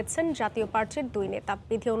জমা দিয়েছেন জাতীয় পার্টির 2 নেতা।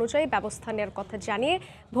 বিধি অনুযায়ী ব্যবস্থা নেওয়ার কথা জানিয়ে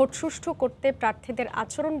ভোট সুষ্ঠু করতে প্রার্থীদের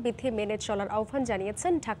আচরণবিধি মেনে চলার আহ্বান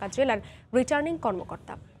জানিয়েছেন ঢাকা জেলার রিটার্নিং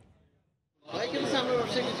কর্মকর্তা।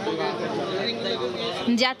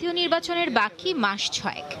 জাতীয় নির্বাচনের বাকি মাস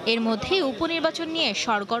 6, এর মধ্যে উপনির্বাচন নিয়ে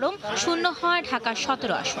সরগরম শূন্য হওয়া ঢাকা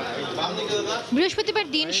 17 আসন। বৃহস্পতিবার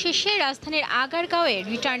দিন শেষে রাজধানীর আগারগাঁওয়ে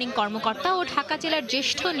রিটার্নিং কর্মকর্তা ও ঢাকা জেলার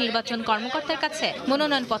জ্যেষ্ঠ নির্বাচন কর্মকর্তার কাছে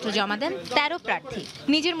মনোনয়নপত্র জমা দেন 13 প্রার্থী।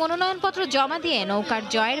 নিজের মনোনয়নপত্র জমা দিয়ে নৌকার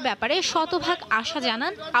জয়ের ব্যাপারে শতভাগ আশা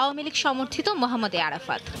জানান আওয়ামী লীগ সমর্থিত মোহাম্মদ এ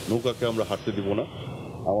আরাফাত। নৌকাকে আমরা হাঁটতে দিব না,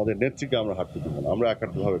 আমাদের নেত্রীকে আমরা হাঁটতে দিব না, আমরা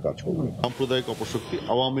একাত্মভাবে কাজ করব। সাম্প্রদায়িক অপশক্তি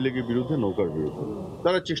আওয়ামী লীগের বিরুদ্ধে, নৌকার বিরুদ্ধে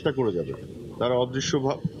তারা চেষ্টা করে যাবে, তারা অদৃশ্য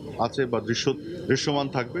আছে বা দৃশ্যমান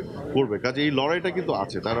থাকবে, করবে কাজে এই লড়াইটা কিন্তু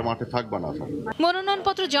আছে, তারা মাঠে থাকবে না।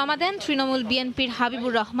 মনোনয়নপত্র জমা দেন তৃণমূল বিএনপির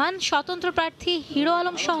হাবিবুর রহমান, স্বতন্ত্র প্রার্থী হিরো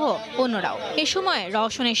আলম সহ অন্যরাও। এ সময়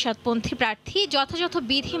রওশন এরশাদপন্থী প্রার্থী যথাযথ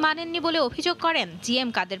বিধি মানেননি বলে অভিযোগ করেন জিএম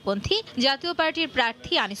কাদেরপন্থী জাতীয় পার্টির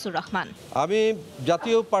প্রার্থী আনিসুর রহমান। আমি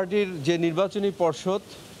জাতীয় পার্টির যে নির্বাচনী পর্ষদ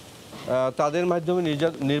তাদের মাধ্যমে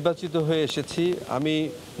নির্বাচিত হয়ে এসেছি। আমি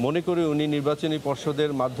মনে করি উনি নির্বাচনী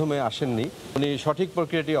পর্ষদের মাধ্যমে আসেননি, উনি সঠিক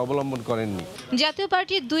প্রক্রিয়াটি অবলম্বন করেননি। জাতীয়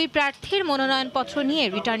পার্টির 2 প্রার্থীর মনোনয়নপত্র নিয়ে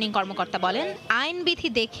রিটার্নিং কর্মকর্তা বলেন, আইনবিধি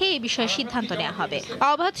দেখে এই বিষয়ে সিদ্ধান্ত নেওয়া হবে।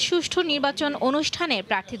 অবাধ সুষ্ঠু নির্বাচন অনুষ্ঠানে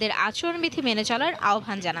প্রার্থীদের আচরণবিধি মেনে চলার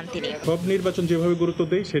আহ্বান জানান তিনি। সব নির্বাচন যেভাবে গুরুত্ব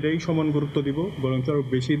দেয় সেটাই সমান গুরুত্ব দিব, বরং আরো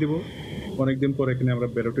বেশি দিব। অনেকদিন পর এখানে আমরা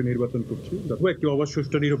ব্যালটে নির্বাচন করছি, দেখো একটি অবাধ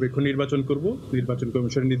সুষ্ঠু নিরপেক্ষ নির্বাচন করব নির্বাচন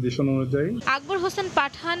কমিশনের নির্দেশনা অনুযায়ী। আকবর হোসেন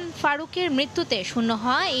পাঠান ফারুকের মৃত্যুতে শূন্য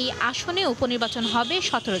হওয়া এই আসনে উপনির্বাচন হবে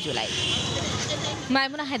 17 জুলাই।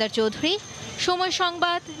 মাইমুনা হায়দার চৌধুরী, সময়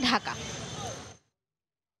সংবাদ, ঢাকা।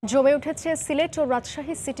 জমে উঠেছে সিলেট ও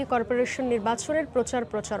রাজশাহী সিটি কর্পোরেশন নির্বাচনের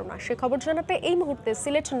প্রচারণা। সে খবর জানাতে এই মুহূর্তে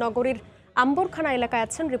সিলেট নগরীর আম্বরখানা এলাকায়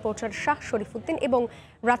আছেন রিপোর্টার শাহ শরীফুদ্দিন এবং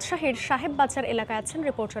রাজশাহীর সাহেব বাজার এলাকায় আছেন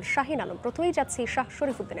রিপোর্টার শাহিন আলম। প্রথমেই যাচ্ছি শাহ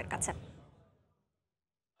শরীফুদ্দিনের কাছে।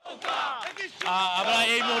 আমরা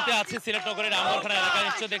এই মুহূর্তে আছি সিলেট নগরের আম্বরখানা এলাকায়।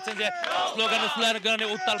 নিশ্চয় দেখছেন যে স্লোগানে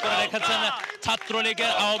উত্তাল করে রেখেছেন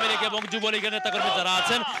ছাত্রলীগের, আওয়ামী লীগ এবং যুবলীগের নেতাকর্মী যারা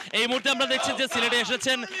আছেন। এই মুহূর্তে আমরা দেখছি যে সিলেটে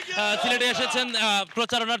এসেছেন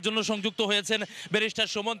প্রচারণার জন্য সংযুক্ত হয়েছেন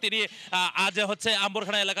ব্যারিস্টার সুমন। তিনি আজ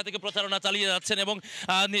আম্বরখানা এলাকা থেকে প্রচারণা চালিয়ে যাচ্ছেন এবং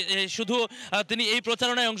শুধু তিনি এই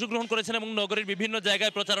প্রচারণায় অংশগ্রহণ করেছেন এবং নগরীর বিভিন্ন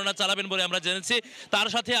জায়গায় প্রচারণা চালাবেন বলে আমরা জেনেছি। তার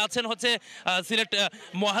সাথে আছেন সিলেট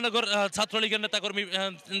মহানগর ছাত্রলীগের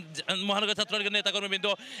নেতাকর্মীবৃন্দ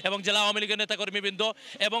এবং জেলা আওয়ামী লীগের নেতাকর্মীবৃন্দ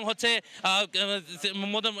এবং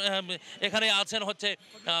এখানে আছেন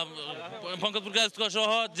পঙ্কজ সহ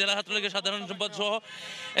জেলা ছাত্রলীগের সাধারণ সম্পাদক সহ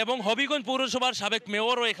এবং হবিগঞ্জ পৌরসভার সাবেক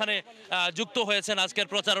মেয়রও এখানে যুক্ত হয়েছেন আজকের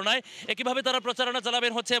প্রচারণায়। একইভাবে তারা প্রচারণা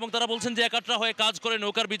চালাবেন এবং তারা বলছেন যে একাত্রা হয়ে কাজ করে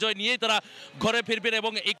নৌকার বিজয় নিয়েই তারা ঘরে ফিরবেন।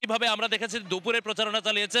 এবং একইভাবে আমরা দেখেছি দুপুরে প্রচারণা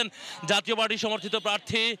চালিয়েছেন জাতীয় পার্টি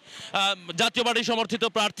সমর্থিত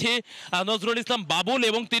প্রার্থী নজরুল ইসলাম বাবুল।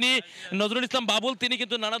 এবং তিনি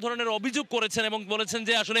কিন্তু নানা ধরনের অভিযোগ করেছেন এবং বলেছেন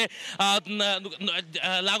যে আসলে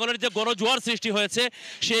লাঙ্গলের যে গণজোয়ার সৃষ্টি হয়েছে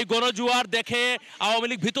সেই গণজোয়ার দেখে আওয়ামী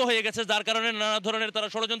লীগ ভীত হয়ে গেছে, যার কারণে নানা ধরনের তারা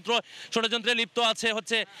ষড়যন্ত্রে লিপ্ত আছে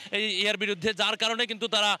এর বিরুদ্ধে, যার কারণে কিন্তু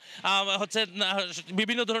তারা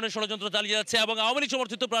বিভিন্ন ধরনের ষড়যন্ত্র চালিয়ে যাচ্ছে। এবং আওয়ামী লীগ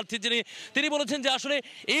সমর্থিত প্রার্থী তিনি বলেছেন যে আসলে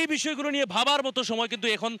এই বিষয়গুলো নিয়ে ভাবার মতো সময় কিন্তু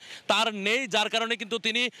এখন তার নেই, যার কারণে কিন্তু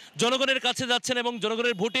তিনি জনগণের কাছে যাচ্ছেন এবং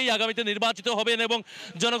জনগণের ভোটেই আগামীতে নির্বাচিত হবেন এবং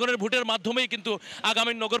জনগণের ভোটের মাধ্যমেই কিন্তু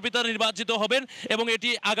আগামী নগরপিতা নির্বাচিত হবেন এবং এটি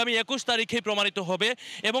আগামী 21 তারিখেই প্রমাণিত হবে।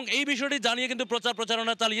 এবং এই বিষয়টি জানিয়ে কিন্তু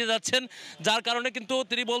প্রচারণা চালিয়ে যাচ্ছেন, যার কারণে কিন্তু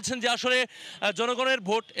তিনি বলছেন যে আসলে জনগণের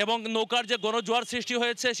ভোট এবং নৌকার যে গণজোয়ার সৃষ্টি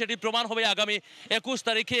হয়েছে সেটি প্রমাণ হবে আগামী 21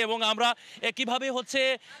 তারিখে। এবং আমরা একইভাবে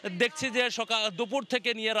দেখছি যে দুপুর থেকে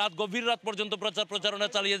নিয়ে গভীর রাত পর্যন্ত প্রচারণা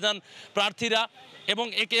চালিয়ে যান প্রার্থীরা এবং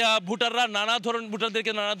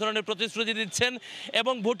ভোটারদেরকে নানা ধরনের প্রতিশ্রুতি দিচ্ছেন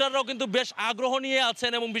এবং ভোটাররাও কিন্তু বেশ আগ্রহ নিয়ে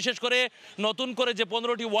আছেন। এবং বিশেষ করে নতুন করে যে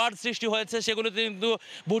 15টি ওয়ার্ড সৃষ্টি হয়েছে সেগুলোতে কিন্তু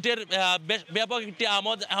ভোটের ব্যাপক একটি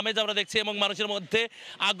আমেজ আমরা দেখছি এবং মানুষের মধ্যে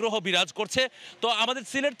আগ্রহ বিরাজ করছে। তো আমাদের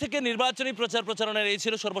সিলেট থেকে নির্বাচনী প্রচারণার এই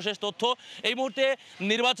ছিল সর্বশেষ তথ্য। এই মুহূর্তে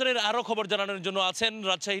নির্বাচনের আরও খবর জানানোর জন্য আছেন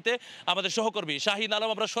রাজশাহীতে আমাদের সহকর্মী শাহিন আলম।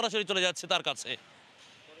 আমরা সরাসরি চলে যাচ্ছি তার কাছে।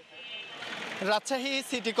 রাজশাহী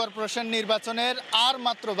সিটি কর্পোরেশন নির্বাচনের আর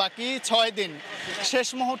মাত্র বাকি 6 দিন। শেষ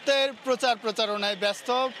মুহূর্তের প্রচারণায় ব্যস্ত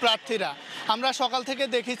প্রার্থীরা। আমরা সকাল থেকে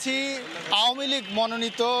দেখেছি আওয়ামী লীগ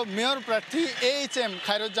মনোনীত মেয়র প্রার্থী এইচ.এম.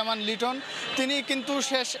 খায়রুজ্জামান লিটন, তিনি কিন্তু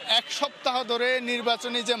শেষ এক সপ্তাহ ধরে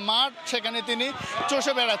নির্বাচনী যে মাঠ সেখানে তিনি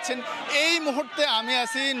চষে বেড়াচ্ছেন। এই মুহূর্তে আমি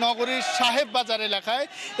আছি নগরীর সাহেব বাজার এলাকায়।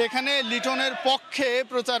 এখানে লিটনের পক্ষে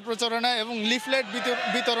প্রচারণা এবং লিফলেট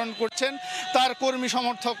বিতরণ করছেন তার কর্মী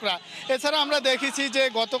সমর্থকরা। এছাড়া আমরা দেখেছি যে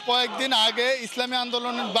গত কয়েকদিন আগে ইসলামী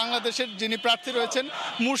আন্দোলন বাংলাদেশের যিনি প্রার্থী রয়েছেন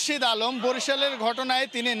মুর্শিদ আলম, বরিশালের ঘটনায়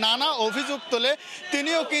তিনি নানা অভিযোগ তোলে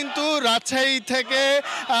তিনিও কিন্তু রাজশাহী থেকে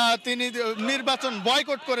তিনি নির্বাচন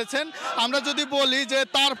বয়কট করেছেন। আমরা যদি বলি যে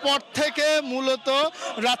তারপর থেকে মূলত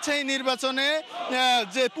রাজশাহী নির্বাচনে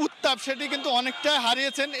যে উত্তাপ সেটি কিন্তু অনেকটাই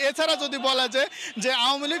হারিয়েছেন। এছাড়া যদি বলা যায় যে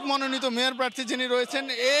আওয়ামী লীগ মনোনীত মেয়র প্রার্থী যিনি রয়েছেন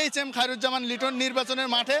এইচ.এম. খায়রুজ্জামান লিটন নির্বাচনের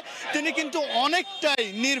মাঠে তিনি কিন্তু অনেকটাই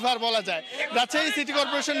নির্ভর বলা যায়। রাজশাহী সিটি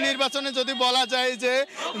কর্পোরেশন নির্বাচনে যদি বলা যায় যে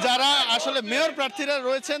যারা আসলে মেয়র প্রার্থীরা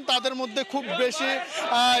রয়েছেন তাদের মধ্যে খুব বেশি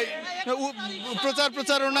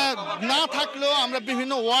প্রচারণা না থাকলেও আমরা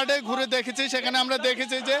বিভিন্ন ওয়ার্ডে ঘুরে দেখেছি, সেখানে আমরা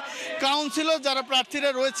দেখেছি যে কাউন্সিলর যারা প্রার্থীরা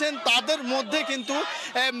রয়েছেন তাদের মধ্যে কিন্তু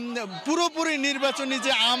পুরোপুরি নির্বাচনী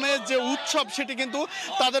যে আমেজ যে উৎসব সেটি কিন্তু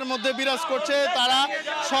তাদের মধ্যে বিরাজ করছে। তারা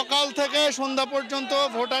সকাল থেকে সন্ধ্যা পর্যন্ত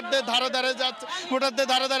ভোটারদের ধারে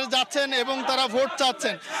ধারে যাচ্ছেন এবং তারা ভোট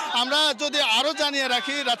চাচ্ছেন। আমরা যদি আরও জানিয়ে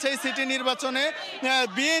রাখি রাজশাহী সিটি নির্বাচনে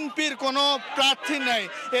বিএনপির কোনো প্রার্থী নেই।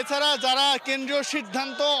 এছাড়া যারা কেন্দ্রীয়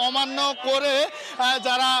সিদ্ধান্ত অমান্য করে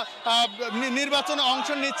যারা নির্বাচনে অংশ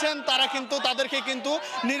নিচ্ছেন তারা কিন্তু তাদেরকে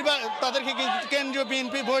কেন্দ্রীয়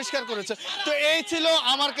বিএনপি বহিষ্কার করেছে। তো এই ছিল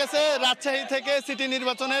আমার কাছে রাজশাহী থেকে সিটি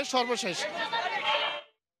নির্বাচনের সর্বশেষ।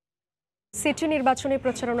 সিটি নির্বাচনী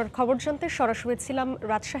প্রচারণার খবর জানতে সরাসরি ছিলাম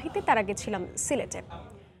রাজশাহীতে, তার আগে ছিলাম সিলেটে।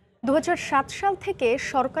 2007 সাল থেকে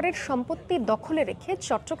সরকারের সম্পত্তি দখলে রেখে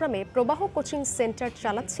চট্টগ্রামে প্রবাহ কোচিং সেন্টার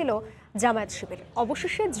চালাচ্ছিল জামায়াত শিবির।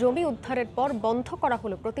 অবশেষে জমি উদ্ধারের পর বন্ধ করা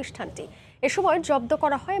হলো প্রতিষ্ঠানটি। এ সময় জব্দ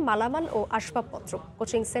করা হয় মালামাল ও আসবাবপত্র।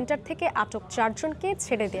 কোচিং সেন্টার থেকে আটক 4 জনকে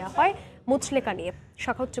ছেড়ে দেওয়া হয় মুচলেকা নিয়ে।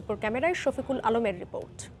 সাখাউত্তরপুর ক্যামেরায় শফিকুল আলমের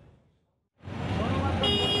রিপোর্ট।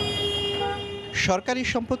 সরকারি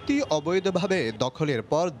সম্পত্তি অবৈধভাবে দখলের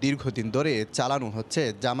পর দীর্ঘদিন ধরে চালানো হচ্ছে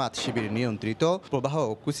জামাত শিবির নিয়ন্ত্রিত প্রবাহ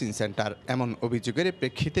কোচিং সেন্টার। এমন অভিযোগের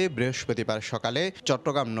প্রেক্ষিতে বৃহস্পতিবার সকালে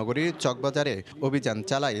চট্টগ্রাম নগরীর চকবাজারে অভিযান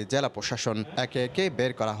চালায় জেলা প্রশাসন। একে একে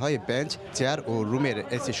বের করা হয় বেঞ্চ, চেয়ার ও রুমের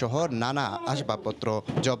এসি সহ নানা আসবাবপত্র,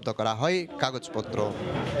 জব্দ করা হয় কাগজপত্র।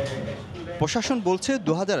 প্রশাসন বলছে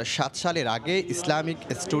 2007 সালের আগে ইসলামিক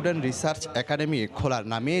স্টুডেন্ট রিসার্চ একাডেমি খোলার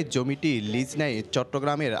নামে জমিটি লিজ নেয়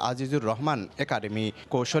চট্টগ্রামের আজিজুর রহমান একাডেমি।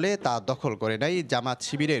 কৌশলে তা দখল করে নেয় জামাত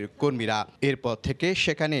শিবিরের কর্মীরা। এরপর থেকে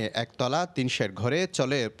সেখানে একতলা 3 শেড ঘরে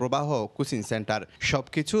চলে প্রবাহ কোচিং সেন্টার।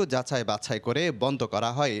 সবকিছু যাচাই বাছাই করে বন্ধ করা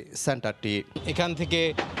হয় সেন্টারটি। এখান থেকে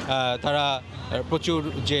তারা প্রচুর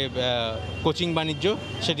যে কোচিং বাণিজ্য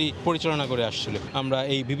সেটি পরিচালনা করে আসছিল। আমরা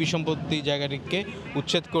এই ভিপি সম্পত্তি জায়গাটিকে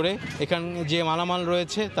উচ্ছেদ করে এখানে যে মালামাল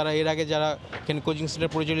রয়েছে তারা এর আগে যারা এখানে কোচিং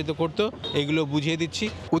সেন্টার পরিচালিত করত এগুলো বুঝিয়ে দিচ্ছি।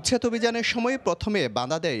 উচ্ছেদ অভিযানের সময় প্রথমে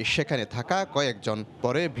বাধা দেয় সেখানে থাকা কয়েকজন,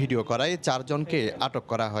 পরে ভিডিও করায় 4 জনকে আটক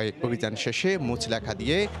করা হয়। অভিযান শেষে মুচলেখা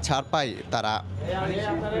দিয়ে ছাড় পায় তারা।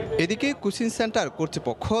 এদিকে কোচিং সেন্টার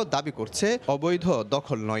কর্তৃপক্ষ দাবি করছে অবৈধ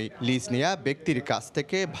দখল নয়, লিজ নেওয়া ব্যক্তির কাছ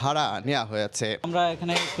থেকে ভাড়া নেওয়া হয়েছে। আমরা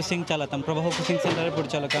এখানে কোচিং চালাতাম, প্রবাহ কোচিং সেন্টারের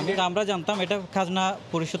পরিচালক। আমরা জানতাম এটা খাজনা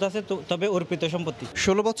পরিশোধ আছে, তবে অর্পিত সম্পত্তি।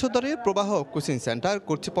 16 বছর ধরে প্রবাহ কোচিং সেন্টার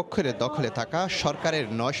কর্তৃপক্ষের দখলে থাকা সরকারের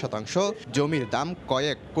 9% জমির দাম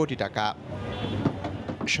কয়েক কোটি টাকা।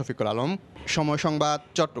 শফিকুল আলম, সময় সংবাদ,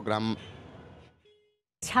 চট্টগ্রাম।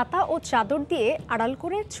 ছাতা ও চাদর দিয়ে আড়াল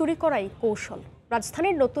করে চুরি করাই কৌশল।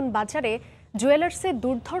 রাজধানীর নতুন বাজারে জুয়েলার্সে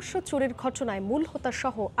দুর্ধর্ষ চুরির ঘটনায় মূল হোতা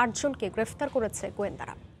সহ 8 জনকে গ্রেফতার করেছে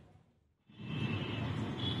গোয়েন্দারা।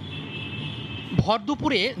 ভর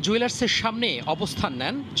দুপুরে জুয়েলার্সের সামনে অবস্থান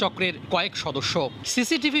নেন চক্রের কয়েক সদস্য।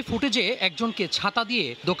 সিসিটিভি ফুটেজে একজনকে ছাতা দিয়ে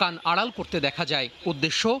দোকান আড়াল করতে দেখা যায়।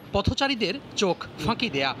 উদ্দেশ্য পথচারীদের চোখ ফাঁকি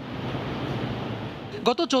দেয়া।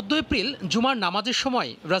 গত 14 এপ্রিল জুমার নামাজের সময়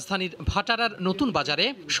রাজধানীর ভাটারার নতুন বাজারে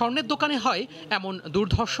স্বর্ণের দোকানে হয় এমন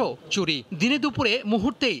দুর্ধর্ষ চুরি। দিনে দুপুরে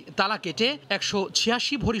মুহূর্তেই তালা কেটে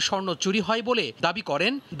 186 ভরি স্বর্ণ চুরি হয় বলে দাবি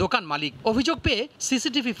করেন দোকান মালিক। অভিযোগ পেয়ে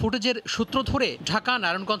সিসিটিভি ফুটেজের সূত্র ধরে ঢাকা,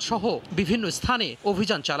 নারায়ণগঞ্জ সহ বিভিন্ন স্থানে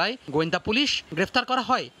অভিযান চালায় গোয়েন্দা পুলিশ। গ্রেফতার করা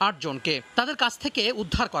হয় 8 জনকে। তাদের কাছ থেকে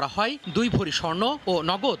উদ্ধার করা হয় 2 ভরি স্বর্ণ ও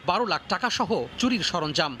নগদ 12 লাখ টাকা সহ চুরির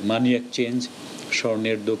সরঞ্জাম। মানি এক্সচেঞ্জ,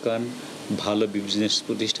 স্বর্ণের দোকান, ভালো বিজনেস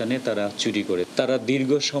প্রতিষ্ঠানে তারা চুরি করে। তারা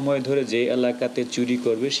দীর্ঘ সময় ধরে যে এলাকাতে চুরি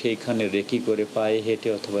করবে সেইখানে রেকি করে পায়ে হেঁটে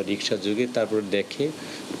অথবা রিক্সা যোগে তারপর দেখে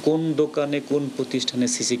কোন দোকানে কোন প্রতিষ্ঠানে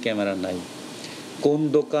সিসি ক্যামেরা নাই, কোন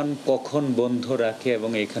দোকান কখন বন্ধ রাখে এবং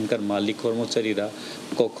এখানকার মালিক কর্মচারীরা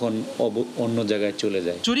কখন অন্য জায়গায় চলে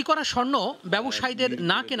যায়। চুরি করা স্বর্ণ ব্যবসায়ীদের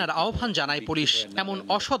না কেনার আহ্বান জানায় পুলিশ। এমন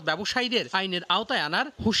অসৎ ব্যবসায়ীদের আইনের আওতায় আনার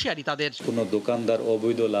হুঁশিয়ারি তাদের। কোনো দোকানদার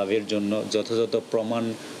অবৈধ লাভের জন্য যথাযথ প্রমাণ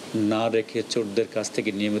না রেখে চোরদের কাছ থেকে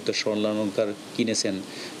নিয়মিত স্বর্ণালংকার কিনেছেন,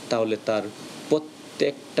 তাহলে তার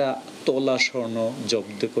প্রত্যেকটা তোলা স্বর্ণ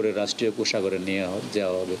জব্দ করে রাষ্ট্রীয় কোষাগারে নিয়ে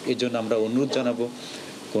যাওয়া হবে। এই জন্য আমরা অনুরোধ জানাবো,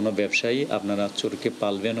 কোনো ব্যবসায়ী আপনারা চোরকে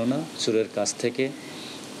পালবেনও না। চোরের কাছ থেকে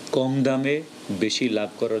কম দামে বেশি লাভ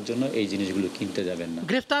করার জন্য এই জিনিসগুলো কিনতে যাবেন না।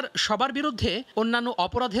 গ্রেফতার সবার বিরুদ্ধে অন্যান্য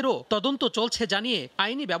অপরাধেরও তদন্ত চলছে জানিয়ে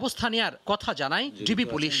আইনি ব্যবস্থা নেওয়ার কথা জানায় ডিবি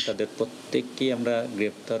পুলিশ। তাদের প্রত্যেককেই আমরা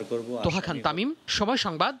গ্রেফতার করব। তোহা খান তামিম, সময়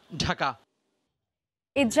সংবাদ, ঢাকা।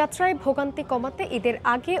 ঈদযাত্রায় ভোগান্তি কমাতে ঈদের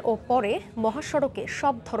আগে ও পরে মহাসড়কে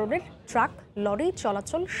সব ধরনের ট্রাক, লরি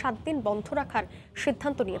চলাচল 7 দিন বন্ধ রাখার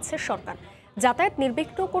সিদ্ধান্ত নিয়েছে সরকার। যাতায়াত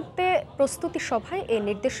নির্বিঘ্ন করতে প্রস্তুতি সভায় এই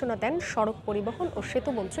নির্দেশনা দেন সড়ক পরিবহন ও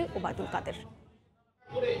সেতুমন্ত্রী ওবায়দুল কাদের।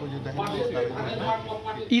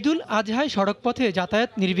 ঈদুল আজহায় সড়কপথে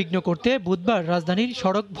যাতায়াত নির্বিঘ্ন করতে বুধবার রাজধানীর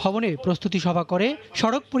সড়ক ভবনে প্রস্তুতি সভা করে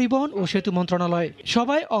সড়ক পরিবহন ও সেতু মন্ত্রণালয়।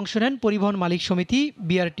 সভায় অংশ নেন পরিবহন মালিক সমিতি,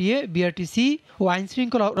 বিআরটিএ, বিআরটিসি ও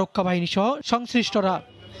আইনশৃঙ্খলা রক্ষা বাহিনী সহ সংশ্লিষ্টরা।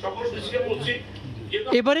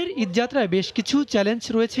 এবারের ঈদযাত্রায় বেশ কিছু চ্যালেঞ্জ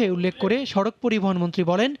রয়েছে উল্লেখ করে সড়ক পরিবহন মন্ত্রী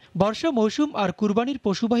বলেন, বর্ষা মৌসুম আর কুরবানির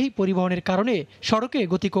পশুবাহী পরিবহনের কারণে সড়কে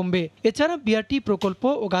গতি কমবে। এছাড়া বিআরটি প্রকল্প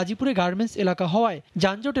ও গাজীপুরে গার্মেন্টস এলাকা হওয়ায়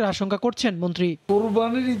যানজটের আশঙ্কা করছেন মন্ত্রী।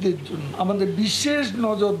 কুরবানির ঈদের জন্য আমাদের বিশেষ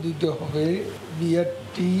নজর দিতে হবে।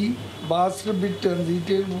 বিআরটি বাস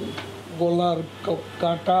ট্রানজিটের গলার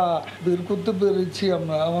কাটা বের করতে পেরেছি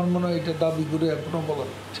আমরা, আমার মনে হয় এটা দাবি করে এখনো বলা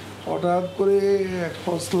হচ্ছে। হঠাৎ করে এক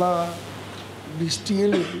ফসলা বৃষ্টি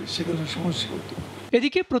এলে সেখানে সমস্যা হতো।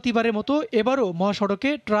 এদিকে প্রতিবারের মতো এবারও মহাসড়কে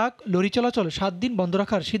ট্রাক, লরি চলাচল 7 দিন বন্ধ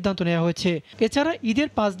রাখার সিদ্ধান্ত নেওয়া হয়েছে। এছাড়া ঈদের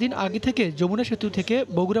 5 দিন আগে থেকে যমুনা সেতু থেকে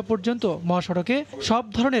বগুড়া পর্যন্ত মহাসড়কে সব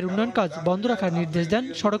ধরনের উন্নয়ন কাজ বন্ধ রাখার নির্দেশ দেন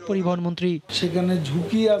সড়ক পরিবহন মন্ত্রী। সেখানে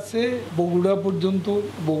ঝুঁকি আছে বগুড়া পর্যন্ত,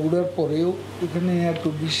 বগুড়ার পরেও এখানে একটু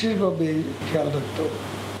বিশেষভাবে খেয়াল রাখতে হবে।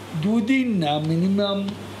 2 দিন না, মিনিমাম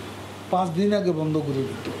 5 দিন আগে বন্ধ করে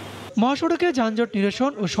দিতে হবে। মহাসড়কে যানজট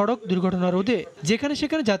নিরসন ও সড়ক দুর্ঘটনা রোধে যেখানে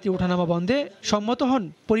সেখানে যাত্রী ওঠানামা বন্ধে সম্মত হন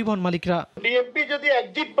পরিবহন মালিকরা। ডিএমপি যদি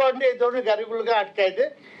এক্সিট পয়েন্টে এই ধরনের গাড়িগুলোকে আটকায়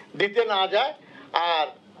দিতে না যায়, আর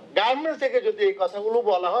গার্মেন্টস থেকে যদি এই কথাগুলো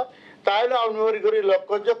বলা হয়, তাহলে আমি মনে করি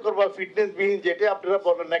লক্ষ্যচক্কর বা ফিটনেসবিহীন যেটা আপনারা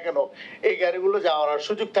বলেন না কেন, এই গাড়িগুলো যাওয়ার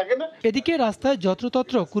সুযোগ থাকে না। এদিকে রাস্তায়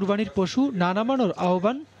যত্রতত্র কুরবানির পশু না নামানোর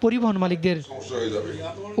আহ্বান পরিবহন মালিকদের।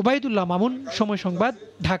 ওবায়দুল্লাহ মামুন, সময় সংবাদ,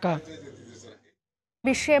 ঢাকা।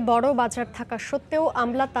 বিশ্বে বড় বাজার থাকা সত্ত্বেও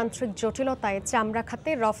আমলাতান্ত্রিক জটিলতায় চামড়া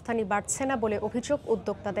খাতে রফতানি বাড়ছে না বলে অভিযোগ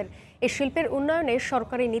উদ্যোক্তাদের। এই শিল্পের উন্নয়নে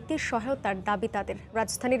সরকারি নীতি সহায়তার দাবি তাদের।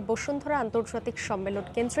 রাজধানীর বসুন্ধরা আন্তর্জাতিক সম্মেলন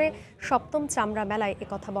কেন্দ্রে ৭ম চামড়া মেলায়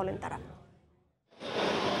একথা বলেন তারা।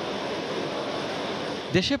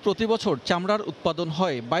 দেশে প্রতি বছর চামড়ার উৎপাদন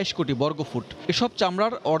হয় ২২ কোটি বর্গফুট। এসব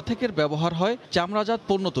চামড়ার অর্ধেকের ব্যবহার হয় চামড়াজাত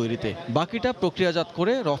পণ্য তৈরিতে, বাকিটা প্রক্রিয়াজাত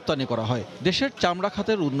করে রফতানি করা হয়। দেশের চামড়া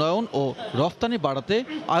খাতের উন্নয়ন ও রফতানি বাড়াতে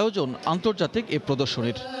আয়োজন আন্তর্জাতিক এ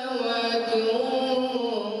প্রদর্শনীর।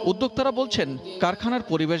 উদ্যোক্তারা বলছেন, কারখানার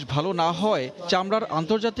পরিবেশ ভালো না হওয়ায় চামড়ার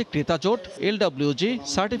আন্তর্জাতিক ক্রেতা জোট LWG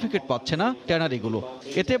সার্টিফিকেট পাচ্ছে না ট্যানারিগুলো।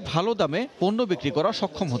 এতে ভালো দামে পণ্য বিক্রি করা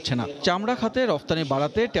সক্ষম হচ্ছে না। চামড়া খাতে রফতানি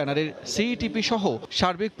বাড়াতে ট্যানারির CETP সহ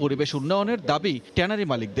সার্বিক পরিবেশ উন্নয়নের দাবি ট্যানারি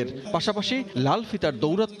মালিকদের। পাশাপাশি লাল ফিতার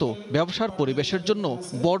দৌরাত্ম্য ব্যবসার পরিবেশের জন্য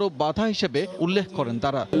বড় বাধা হিসেবে উল্লেখ করেন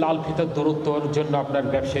তারা। লাল ফিতার দৌরাত্ম্যের জন্য আপনার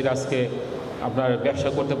ব্যবসায়ী আজকে আপনার ব্যবসা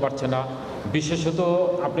করতে পারছে না। বিশেষত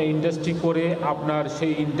আপনি ইন্ডাস্ট্রি করে আপনার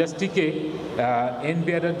সেই ইন্ডাস্ট্রিকে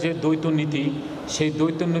NBR এর যে দ্বৈত নীতি, সেই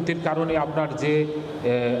দ্বৈত নীতির কারণে আপনার যে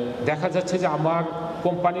দেখা যাচ্ছে যে আমার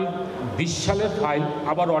কোম্পানির ২০ সালের ফাইল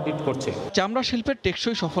আবার অডিট করছে। চামড়া শিল্পের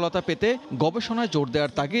টেকসই সফলতা পেতে গবেষণায় জোর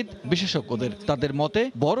দেওয়ার তাগিদ বিশেষজ্ঞদের। তাদের মতে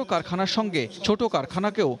বড় কারখানার সঙ্গে ছোট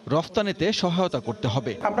কারখানাকেও রফতানিতে সহায়তা করতে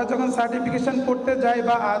হবে। আমরা যখন সার্টিফিকেশন করতে যাই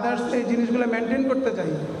বা আদার্স এই জিনিসগুলো মেনটেন করতে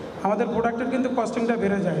যাই, আমাদের প্রোডাক্টের কিন্তু কস্টিংটা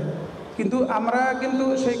বেড়ে যায়, কিন্তু আমরা কিন্তু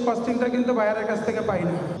সেই কস্টিংটা কিন্তু বাইরের কাছ থেকে পাই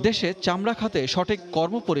না। দেশে চামড়া খাতে সঠিক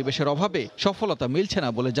কর্মপরিবেশের অভাবে সফলতা মিলছে না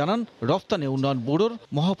বলে জানান রফতানি উন্নয়ন ব্যুরোর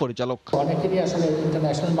মহাপরিচালক। অনেকেরই আসলে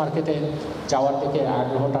ইন্টারন্যাশনাল মার্কেটে যাওয়ার দিকে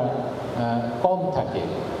আগ্রহটা কম থাকে।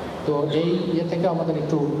 তো এই থেকে আমাদের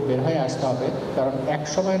একটু বের হয়ে আসতে হবে, কারণ এক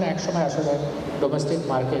সময় না এক সময় আসলে ডোমেস্টিক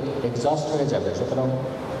মার্কেট এক্সস্ট হয়ে যাবে। সুতরাং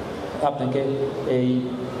আপনাকে এই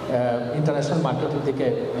ইন্টারন্যাশনাল মার্কেটের দিকে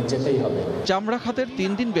যেতেই হবে। চামড়া খাতের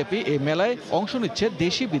 3 দিন ব্যাপী এই মেলায় অংশ নিচ্ছে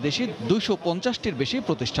দেশি বিদেশি 250টির বেশি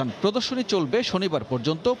প্রতিষ্ঠান। প্রদর্শনী চলবে শনিবার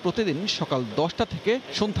পর্যন্ত, প্রতিদিন সকাল 10টা থেকে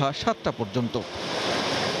সন্ধ্যা 7টা পর্যন্ত।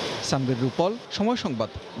 সানবীর রূপল, সময় সংবাদ,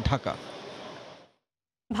 ঢাকা।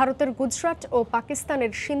 ভারতের গুজরাট ও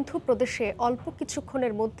পাকিস্তানের সিন্ধু প্রদেশে অল্প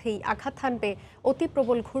কিছুক্ষণের মধ্যেই আঘাত হানবে অতি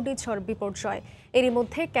প্রবল ঘূর্ণিঝড় বিপর্যয়। এরই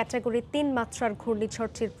মধ্যে ক্যাটাগরি 3 মাত্রার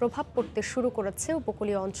ঘূর্ণিঝড়টির প্রভাব পড়তে শুরু করেছে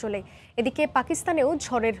উপকূলীয় অঞ্চলে। এদিকে পাকিস্তানেও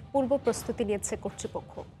ঝড়ের পূর্ব প্রস্তুতি নিয়েছে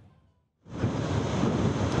কর্তৃপক্ষ।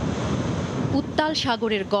 উত্তাল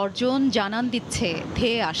সাগরের গর্জন জানান দিচ্ছে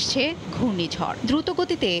ধেয়ে আসছে ঘূর্ণিঝড়।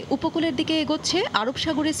 দ্রুতগতিতে উপকূলের দিকে এগোচ্ছে আরব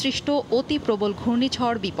সাগরে সৃষ্ট অতি প্রবল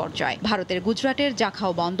ঘূর্ণিঝড় বিপর্যয়। ভারতের গুজরাটের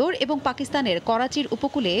জাখাও বন্দর এবং পাকিস্তানের করাচির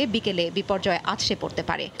উপকূলে বিকেলে বিপর্যয় আছড়ে পড়তে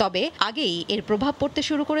পারে। তবে আগেই এর প্রভাব পড়তে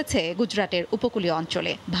শুরু করেছে গুজরাটের উপকূলীয়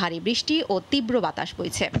অঞ্চলে। ভারী বৃষ্টি ও তীব্র বাতাস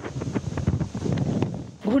বইছে।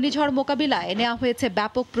 ঘূর্ণিঝড় মোকাবিলায় নেওয়া হয়েছে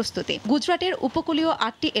ব্যাপক প্রস্তুতি। গুজরাটের উপকূলীয়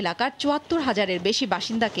 8টি এলাকার ৭৪,০০০-এর বেশি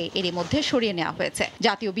বাসিন্দাকে এরই মধ্যে সরিয়ে নেওয়া হয়েছে।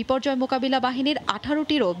 জাতীয় বিপর্যয় মোকাবিলা বাহিনীর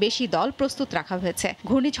 18টিরও বেশি দল প্রস্তুত রাখা হয়েছে।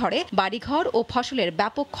 ঘূর্ণিঝড়ে বাড়িঘর ও ফসলের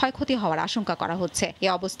ব্যাপক ক্ষয়ক্ষতি হওয়ার আশঙ্কা করা হচ্ছে। এ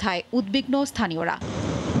অবস্থায় উদ্বিগ্ন স্থানীয়রা।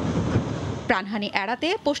 প্রাণহানি এড়াতে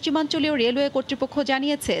পশ্চিমাঞ্চলীয় রেলওয়ে কর্তৃপক্ষ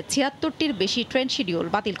জানিয়েছে ৭৬টির বেশি ট্রেন শিডিউল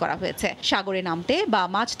বাতিল করা হয়েছে। সাগরে নামতে বা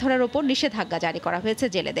মাছ ধরার ওপর নিষেধাজ্ঞা জারি করা হয়েছে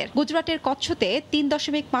জেলেদের। গুজরাটের কচ্ছতে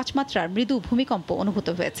 ৩.৫ মাত্রার মৃদু ভূমিকম্প অনুভূত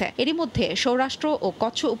হয়েছে। এরই মধ্যে সৌরাষ্ট্র ও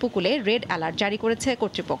কচ্ছ উপকূলে রেড অ্যালার্ট জারি করেছে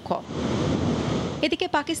কর্তৃপক্ষ। এদিকে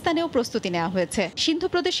পাকিস্তানেও প্রস্তুতি নেওয়া হয়েছে। সিন্ধু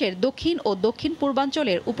প্রদেশের দক্ষিণ ও দক্ষিণ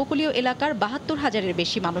পূর্বাঞ্চলের উপকূলীয় এলাকার ৭২,০০০-এর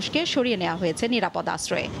বেশি মানুষকে সরিয়ে নেওয়া হয়েছে নিরাপদ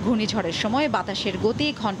আশ্রয়ে। ঘূর্ণিঝড়ের সময় বাতাসের গতি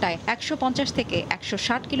ঘন্টায় ১৫০ থেকে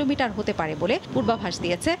 ১৬০ কিলোমিটার হতে পারে বলে পূর্বাভাস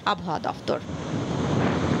দিয়েছে আবহাওয়া দফতর।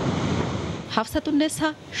 হাফসাতুন্নেসা,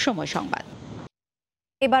 সময় সংবাদ।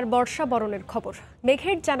 এবার বর্ষা বরণের খবর।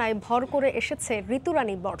 মেঘের জানায় ভর করে এসেছে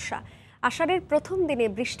ঋতুরানী বর্ষা। আষাঢ়ের প্রথম দিনে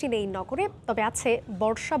বৃষ্টি নেই নগরে, তবে আছে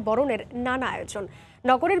বর্ষা বরণের নানা আয়োজন।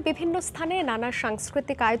 নগরের বিভিন্ন স্থানে নানা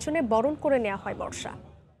সাংস্কৃতিক আয়োজনে বরণ করে নেওয়া হয় বর্ষা।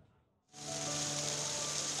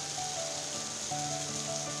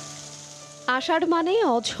 আষাঢ় মানে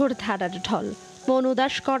অঝোর ধারার ঢল, মন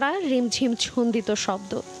উদাস করা রিমঝিম ছন্দিত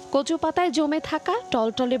শব্দ, কচু পাতায় জমে থাকা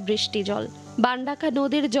টলটলে বৃষ্টি জল, বান্ডাকা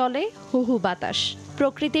নদীর জলে হুহু বাতাস।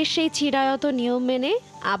 প্রকৃতির সেই চিরায়ত নিয়ম মেনে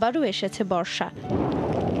আবারও এসেছে বর্ষা।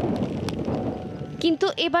 কিন্তু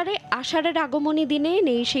এবারে আষাঢ়ের আগমনী দিনে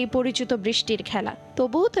নেই সেই পরিচিত বৃষ্টির খেলা।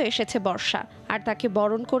 তবুও তো এসেছে বর্ষা, আর তাকে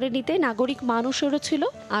বরণ করে নিতে নাগরিক মানুষেরও ছিল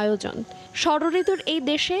আয়োজন। ষড়ঋতুর এই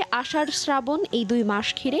দেশে আষাঢ় শ্রাবণ এই 2 মাস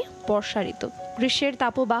ঘিরে বর্ষা ঋতু। গ্রীষ্মের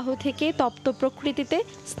তাপবাহ থেকে তপ্ত প্রকৃতিতে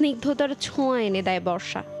স্নিগ্ধতার ছোঁয়া এনে দেয়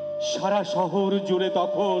বর্ষা। সারা শহর জুড়ে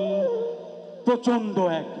তখন প্রচন্ড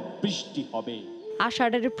এক বৃষ্টি হবে।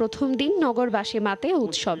 আষাঢ়ের প্রথম দিন নগরবাসী মাতে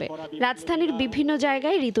উৎসবে। রাজধানীর বিভিন্ন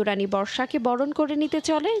জায়গায় ঋতুরানী বর্ষাকে বরণ করে নিতে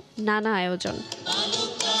চলে নানা আয়োজন।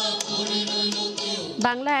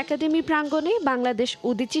 বাংলা একাডেমি প্রাঙ্গণে বাংলাদেশ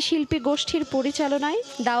উদীচী শিল্পী গোষ্ঠীর পরিচালনায়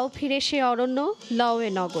দাও ফিরে সে অরণ্য লওয়ে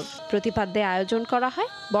নগর প্রতিপাদ্যে আয়োজন করা হয়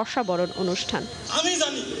বর্ষা বরণ অনুষ্ঠান। আমি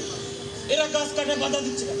জানি এরা গাছ কাটে বাধা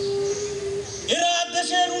দিচ্ছে, এরা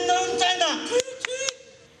দেশের উন্নয়ন চায় না।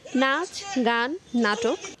 নাচ, গান,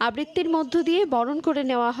 নাটক, আবৃত্তির মধ্য দিয়ে বরণ করে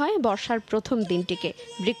নেওয়া হয় বর্ষার প্রথম দিনটিকে।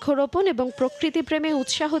 বৃক্ষরোপণ এবং প্রকৃতি প্রেমে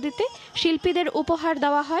উৎসাহ দিতে শিল্পীদের উপহার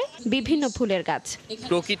দেওয়া হয় বিভিন্ন ফুলের গাছ।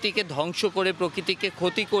 প্রকৃতিকে ধ্বংস করে, প্রকৃতিকে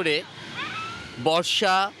ক্ষতি করে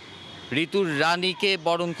বর্ষা ঋতুর রানীকে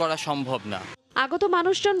বরণ করা সম্ভব না। আগত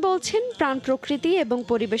মানুষজন বলছেন, প্রাণ প্রকৃতি এবং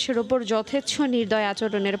পরিবেশের ওপর যথেচ্ছ নির্দয়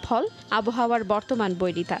আচরণের ফল আবহাওয়ার বর্তমান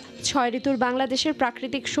বৈরিতা। 6 ঋতুর বাংলাদেশের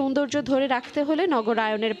প্রাকৃতিক সৌন্দর্য ধরে রাখতে হলে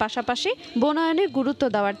নগরায়নের পাশাপাশি বনায়নে গুরুত্ব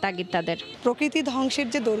দেওয়ার তাগিদ তাদের। প্রকৃতি ধ্বংসের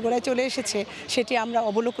যে দোরগোড়ায় চলে এসেছে সেটি আমরা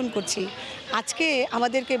অবলোকন করছি। আজকে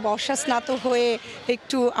আমাদেরকে বর্ষা স্নাত হয়ে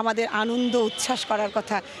একটু আমাদের আনন্দ উচ্ছ্বাস করার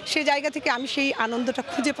কথা, সেই জায়গা থেকে আমি সেই আনন্দটা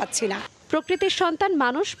খুঁজে পাচ্ছি না। প্রকৃতির সন্তান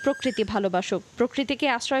মানুষ প্রকৃতি ভালোবাসুক, প্রকৃতিকে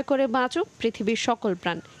আশ্রয় করে বাঁচুক পৃথিবীর সকল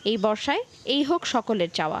প্রাণ। এই বর্ষায় এই হোক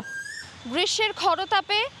সকলের চাওয়া। গ্রীষ্মের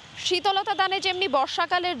খরতাপে শীতলতা দানে যেমনি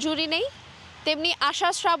বর্ষাকালের জুড়ি নেই, তেমনি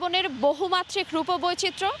আষাঢ় শ্রাবণের বহুমাত্রিক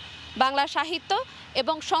রূপবৈচিত্র্য বাংলা সাহিত্য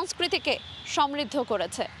এবং সংস্কৃতিকে সমৃদ্ধ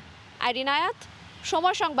করেছে। আইরিন আয়াত,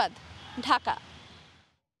 সময় সংবাদ, ঢাকা।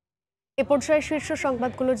 এ পর্যায়ে শীর্ষ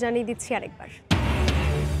সংবাদগুলো জানিয়ে দিচ্ছি আরেকবার।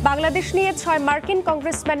 বাংলাদেশ নিয়ে 6 মার্কিন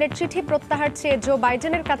কংগ্রেসম্যানের চিঠি প্রত্যাহার চেয়ে জো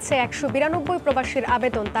বাইডেনের কাছে 192 প্রবাসীর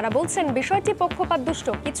আবেদন। তারা বলছেন, বিষয়টি পক্ষপাতদুষ্ট,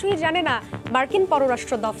 কিছুই জানে না মার্কিন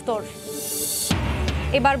পররাষ্ট্র দফতর।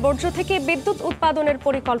 এবার বর্জ্য থেকে বিদ্যুৎ উৎপাদনের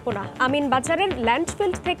পরিকল্পনা। আমিনবাজারের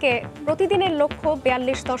ল্যান্ডফিল্ড থেকে প্রতিদিনের লক্ষ্য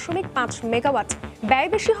 42.5 মেগাওয়াট। ব্যয়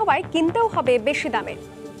বেশি হওয়ায় কিনতেও হবে বেশি দামে।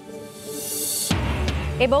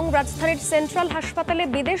 এবং রাজধানীর সেন্ট্রাল হাসপাতালে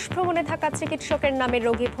বিদেশ ভ্রমণে থাকা চিকিৎসকের নামে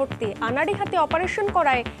রোগী ভর্তি। আনাড়ি হাতে অপারেশন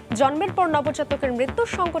করায় জন্মের পর নবজাতকের মৃত্যুর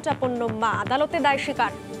সংকটাপন্ন মা আদালতে দায়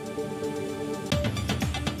স্বীকার।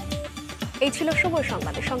 এই ছিল সময়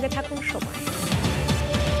সংবাদের সঙ্গে থাকুন সময়।